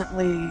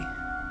constantly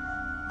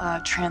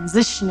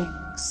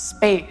transitioning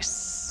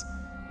space.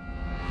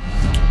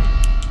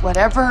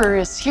 Whatever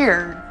is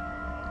here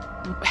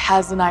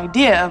has an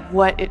idea of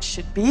what it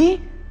should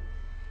be,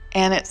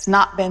 and it's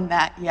not been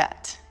that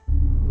yet.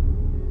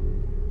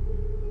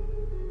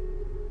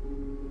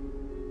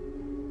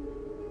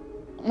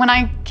 When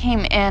I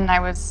came in,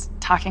 I was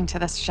talking to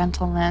this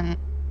gentleman.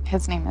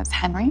 His name is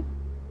Henry.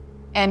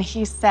 And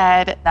he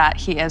said that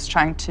he is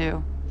trying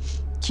to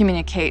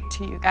communicate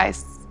to you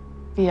guys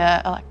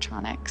via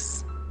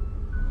electronics.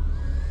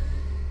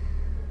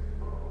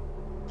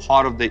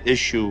 Part of the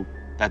issue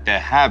that they're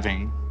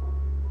having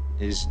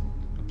is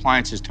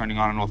appliances turning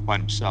on and off by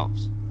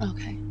themselves.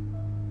 Okay.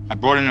 I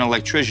brought an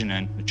electrician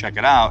in to check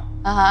it out.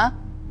 Uh-huh.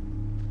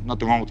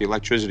 Nothing wrong with the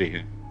electricity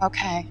here.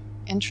 Okay.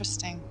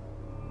 Interesting.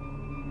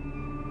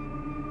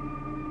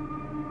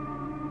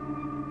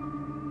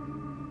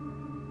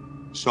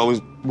 So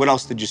what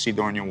else did you see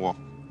during your walk?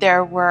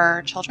 There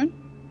were children,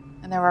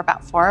 and there were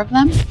about 4 of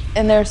them.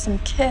 And there's some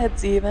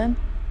kids even.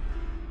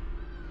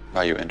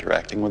 Are you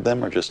interacting with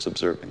them or just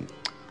observing?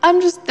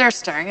 They're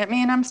staring at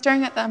me and I'm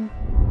staring at them.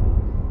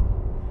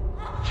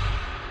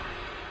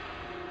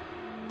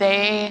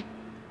 They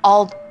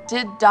all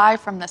did die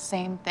from the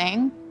same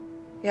thing.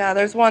 Yeah,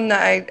 there's one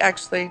that I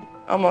actually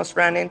almost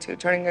ran into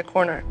turning a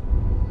corner.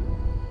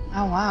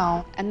 Oh,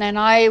 wow. And then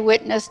I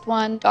witnessed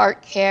one,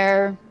 dark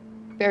hair,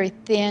 very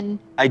thin.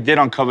 I did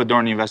uncover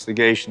during the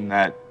investigation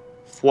that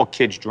 4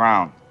 kids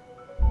drowned.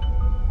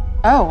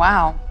 Oh,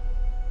 wow.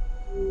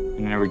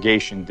 In an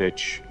irrigation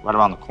ditch right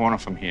around the corner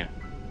from here.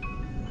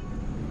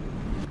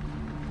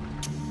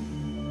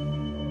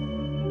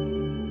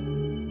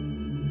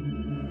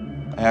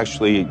 I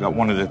actually got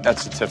one of the death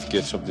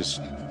certificates of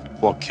this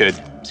poor kid,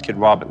 this kid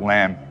Robert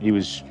Lamb. He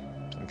was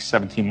like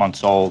 17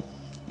 months old.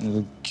 He was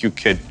a cute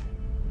kid.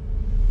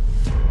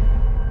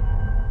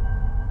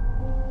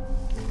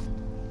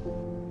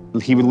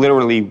 He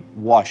literally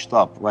washed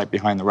up right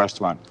behind the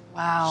restaurant.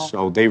 Wow.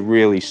 So they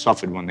really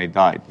suffered when they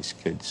died, these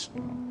kids.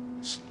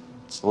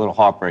 It's a little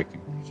heartbreaking.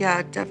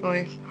 Yeah,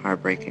 definitely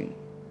heartbreaking.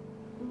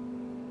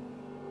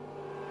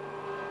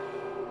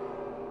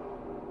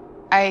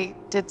 I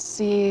did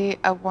see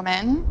a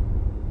woman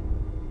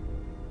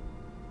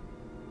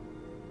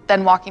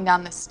then walking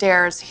down the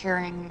stairs,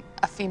 hearing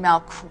a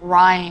female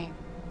crying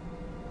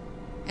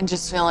and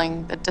just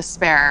feeling the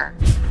despair.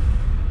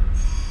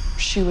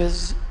 She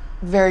was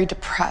very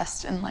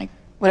depressed and like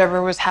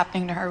whatever was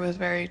happening to her was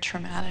very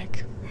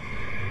traumatic.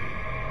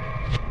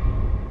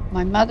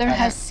 My mother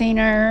has seen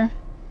her.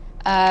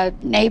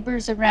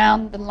 Neighbors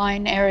around the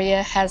line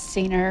area has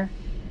seen her.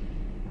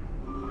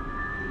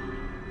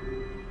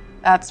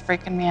 That's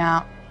freaking me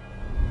out.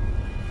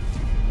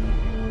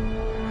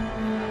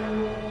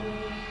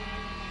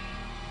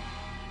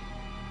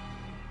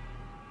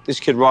 This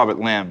kid, Robert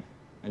Lamb,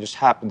 I just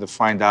happened to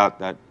find out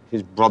that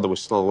his brother was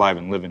still alive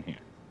and living here.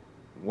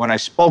 When I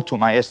spoke to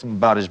him, I asked him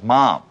about his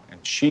mom, and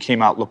she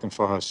came out looking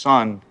for her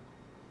son,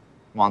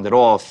 wandered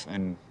off,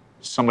 and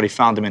somebody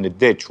found him in a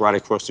ditch right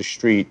across the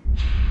street.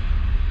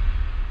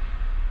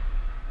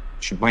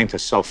 She blamed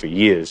herself for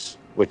years,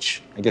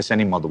 which I guess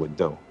any mother would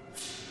do.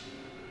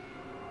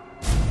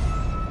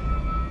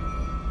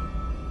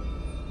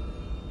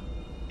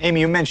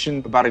 Amy, you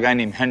mentioned about a guy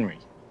named Henry.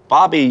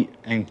 Bobby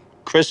and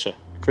Chris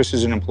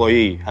is an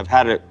employee, have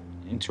had an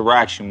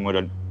interaction with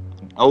an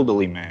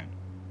elderly man.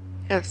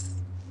 Yes.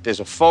 There's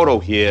a photo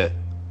here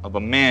of a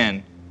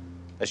man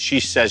that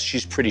she says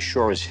she's pretty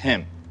sure is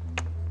him.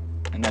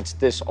 And that's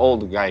this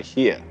older guy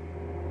here.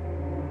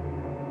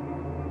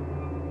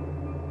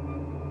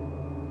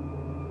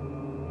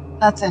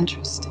 That's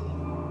interesting.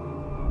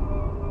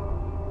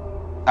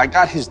 I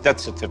got his death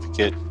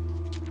certificate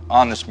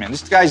on this man.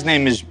 This guy's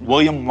name is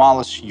William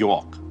Wallace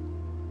York.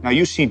 Now,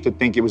 you seem to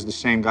think it was the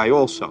same guy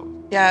also.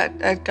 Yeah,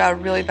 I got a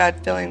really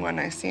bad feeling when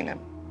I seen him.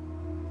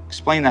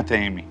 Explain that to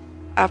Amy.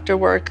 After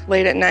work,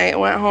 late at night, I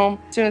went home.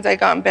 As soon as I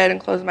got in bed and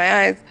closed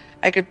my eyes,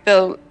 I could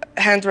feel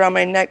hands around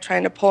my neck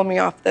trying to pull me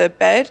off the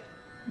bed.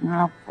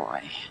 Oh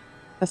boy,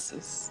 this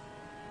is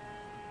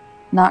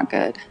not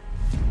good.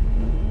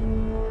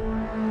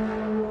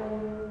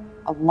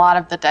 A lot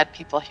of the dead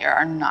people here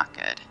are not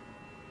good.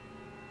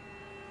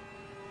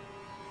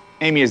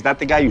 Amy, is that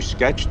the guy you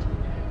sketched?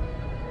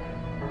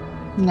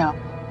 No.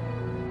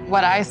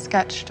 What I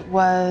sketched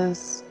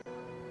was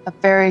a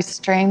very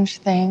strange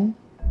thing.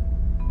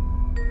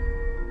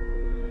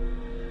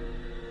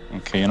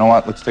 Okay, you know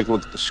what? Let's take a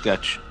look at the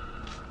sketch.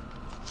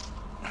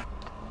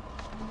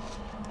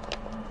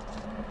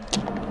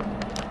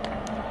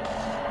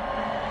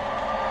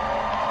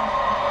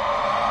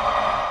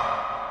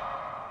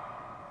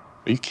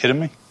 Are you kidding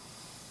me?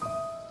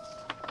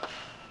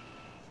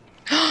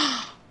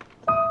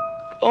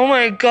 Oh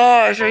my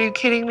gosh, are you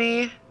kidding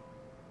me?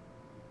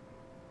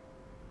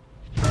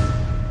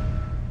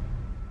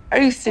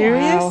 Are you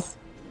serious? Wow.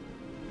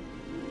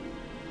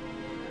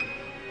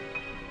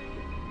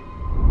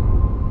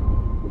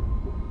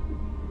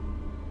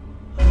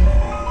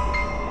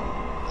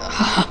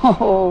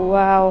 Oh,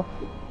 wow.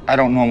 I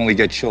don't normally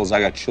get chills.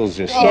 I got chills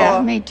just Yeah,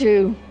 now. me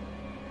too.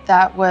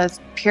 That was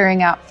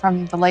peering out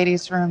from the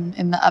ladies' room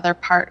in the other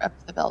part of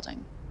the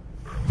building.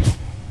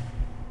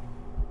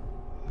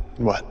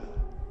 What?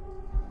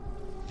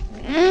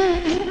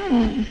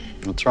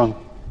 What's wrong?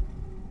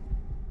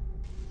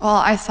 Well,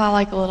 I saw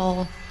like a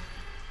little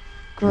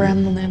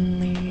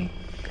gremlin.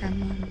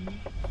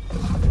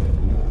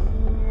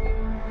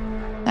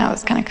 That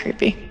was kind of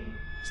creepy.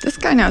 This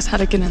guy knows how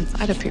to get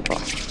inside of people.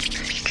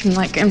 He can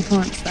like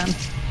influence them.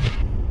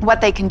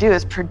 What they can do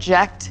is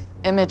project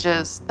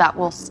images that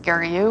will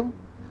scare you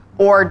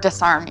or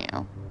disarm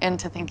you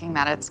into thinking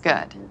that it's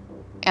good.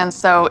 And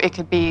so it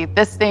could be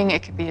this thing,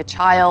 it could be a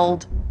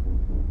child.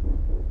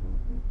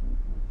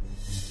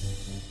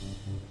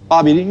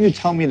 Bobby, didn't you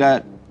tell me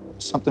that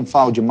something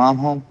followed your mom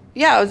home?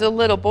 Yeah, it was a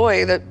little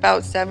boy that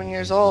about 7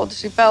 years old.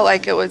 She felt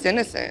like it was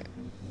innocent.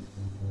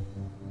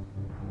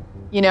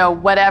 You know,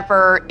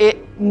 whatever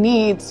it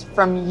needs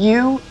from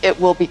you, it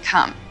will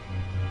become.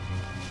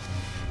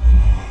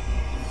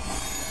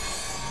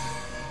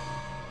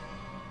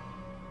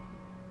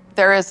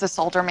 There is this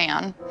older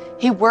man.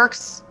 He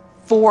works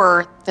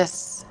for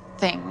this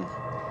thing.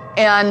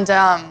 And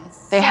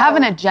they have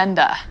an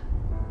agenda.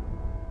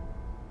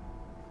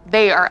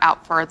 They are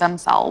out for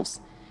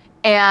themselves.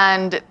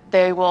 And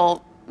they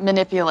will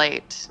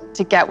manipulate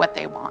to get what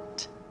they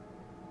want.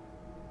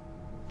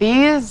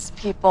 These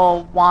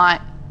people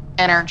want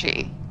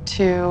energy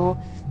to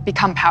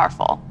become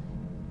powerful.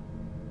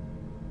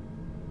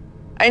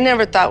 I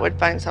never thought we'd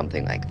find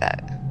something like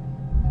that.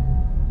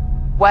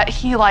 What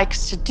he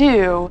likes to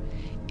do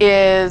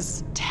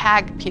is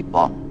tag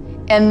people,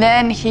 and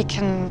then he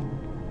can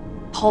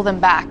pull them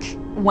back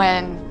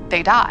when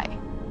they die.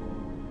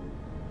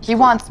 He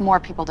wants more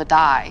people to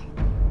die.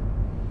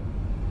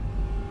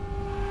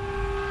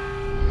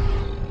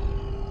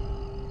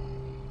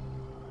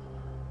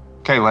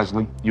 Okay,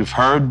 Leslie, you've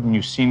heard and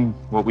you've seen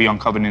what we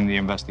uncovered in the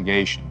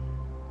investigation.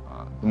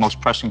 The most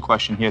pressing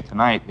question here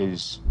tonight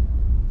is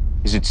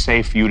it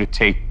safe for you to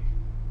take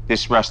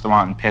this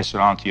restaurant and pass it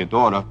on to your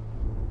daughter?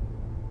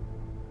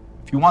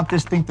 If you want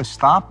this thing to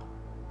stop,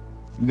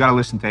 you gotta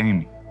listen to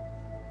Amy.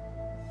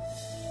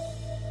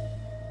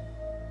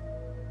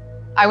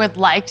 I would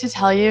like to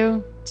tell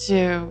you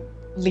to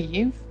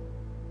leave,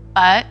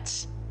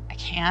 but I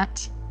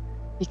can't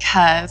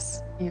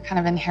because you kind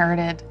of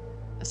inherited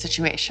a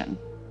situation.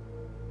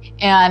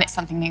 And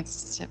something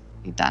needs to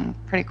be done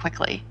pretty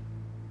quickly.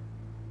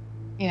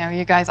 You know,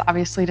 you guys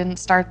obviously didn't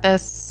start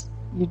this.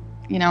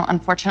 You know,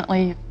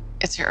 unfortunately,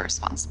 it's your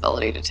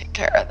responsibility to take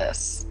care of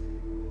this.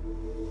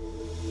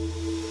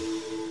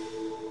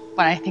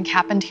 What I think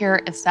happened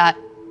here is that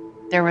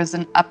there was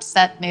an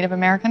upset Native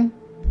American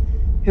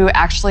who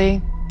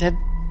actually did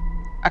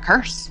a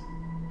curse.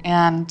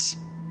 And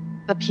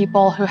the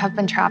people who have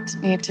been trapped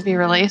need to be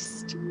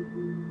released.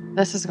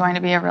 This is going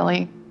to be a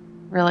really,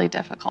 really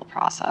difficult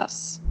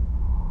process.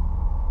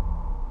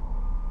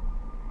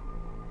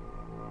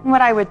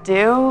 What I would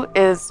do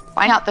is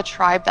find out the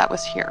tribe that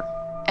was here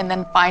and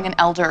then find an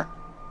elder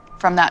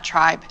from that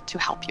tribe to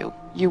help you.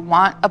 You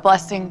want a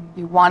blessing,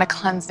 you want a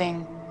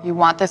cleansing, you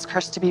want this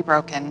curse to be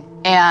broken,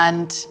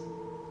 and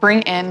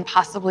bring in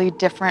possibly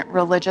different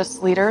religious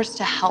leaders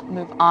to help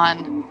move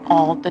on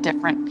all the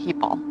different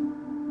people.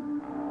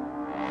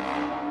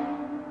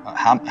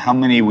 How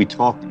many are we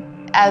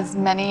talking? As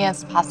many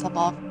as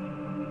possible.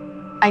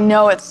 I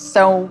know it's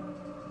so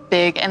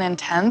big and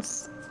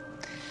intense,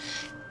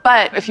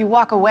 but if you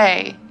walk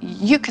away,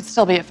 you could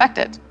still be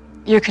affected.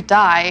 You could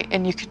die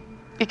and you could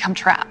become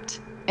trapped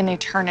in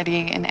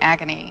eternity in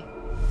agony.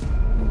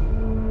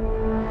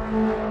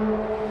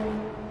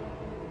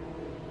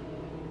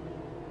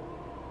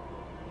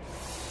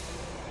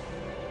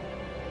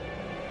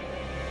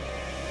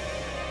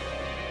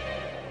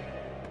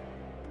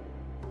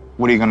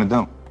 What are you gonna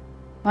do?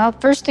 Well,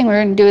 first thing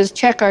we're going to do is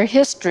check our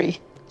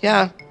history.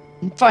 Yeah.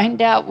 And find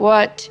out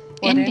what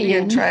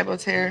Indian tribe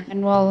was here.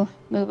 And we'll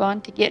move on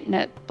to getting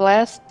it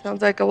blessed.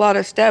 Sounds like a lot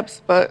of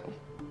steps, but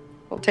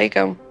we'll take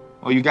them.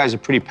 Well, you guys are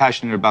pretty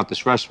passionate about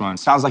this restaurant.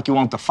 Sounds like you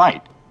want to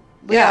fight.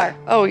 Yeah.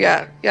 Oh,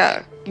 yeah.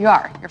 Yeah. You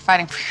are. You're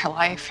fighting for your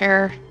life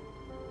here.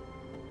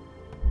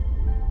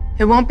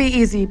 It won't be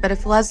easy, but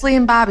if Leslie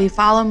and Bobby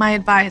follow my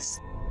advice,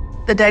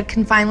 the dead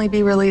can finally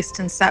be released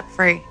and set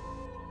free.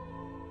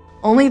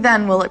 Only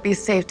then will it be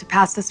safe to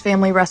pass this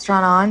family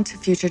restaurant on to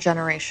future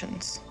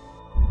generations.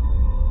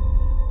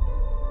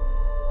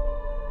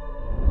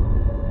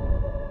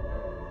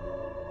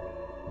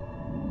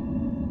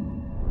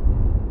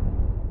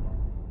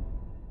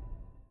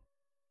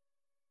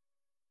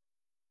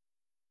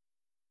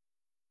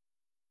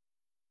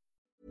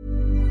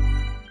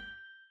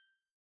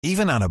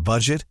 Even on a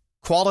budget,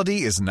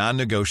 quality is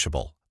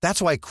non-negotiable. That's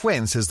why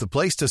Quince is the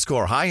place to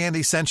score high-end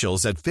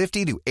essentials at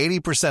 50 to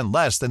 80%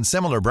 less than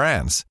similar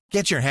brands.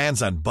 Get your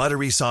hands on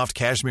buttery soft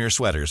cashmere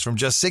sweaters from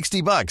just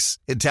 $60,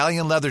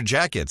 Italian leather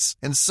jackets,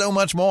 and so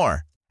much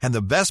more. And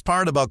the best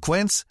part about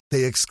Quince,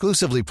 they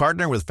exclusively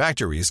partner with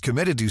factories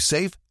committed to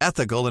safe,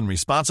 ethical, and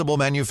responsible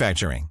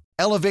manufacturing.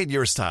 Elevate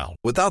your style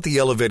without the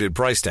elevated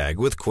price tag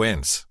with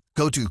Quince.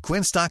 Go to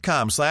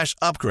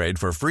quince.com/upgrade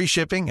for free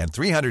shipping and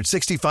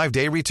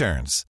 365-day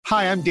returns.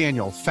 Hi, I'm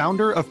Daniel,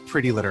 founder of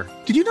Pretty Litter.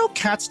 Did you know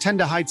cats tend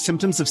to hide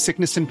symptoms of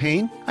sickness and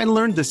pain? I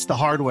learned this the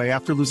hard way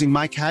after losing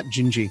my cat,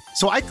 Gingy.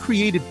 So I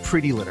created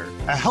Pretty Litter,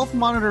 a health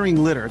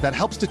monitoring litter that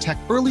helps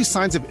detect early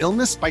signs of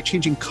illness by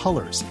changing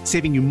colors,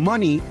 saving you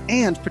money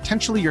and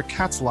potentially your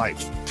cat's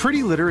life.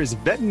 Pretty Litter is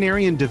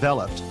veterinarian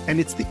developed, and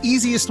it's the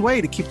easiest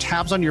way to keep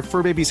tabs on your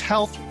fur baby's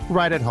health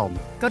right at home.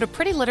 Go to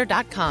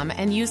prettylitter.com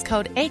and use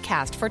code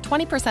ACAST for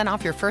 20%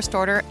 off your first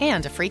order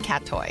and a free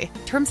cat toy.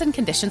 Terms and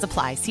conditions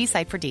apply. See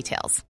site for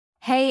details.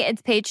 Hey,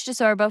 it's Paige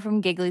DeSorbo from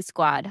Giggly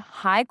Squad.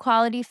 High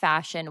quality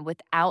fashion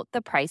without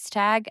the price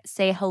tag.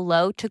 Say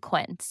hello to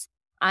Quince.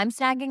 I'm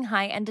snagging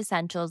high-end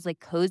essentials like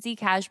cozy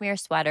cashmere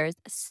sweaters,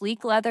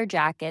 sleek leather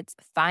jackets,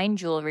 fine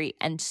jewelry,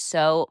 and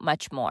so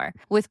much more.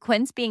 With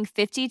Quince being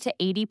 50 to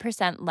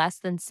 80% less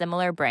than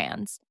similar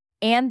brands.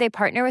 And they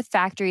partner with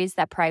factories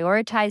that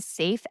prioritize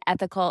safe,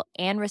 ethical,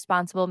 and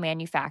responsible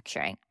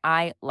manufacturing.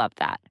 I love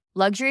that.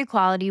 Luxury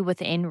quality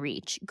within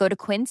reach. Go to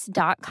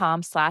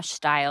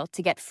quince.com/style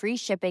to get free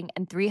shipping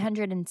and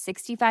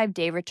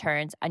 365-day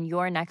returns on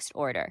your next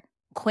order.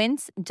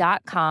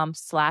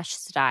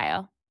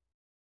 Quince.com/style.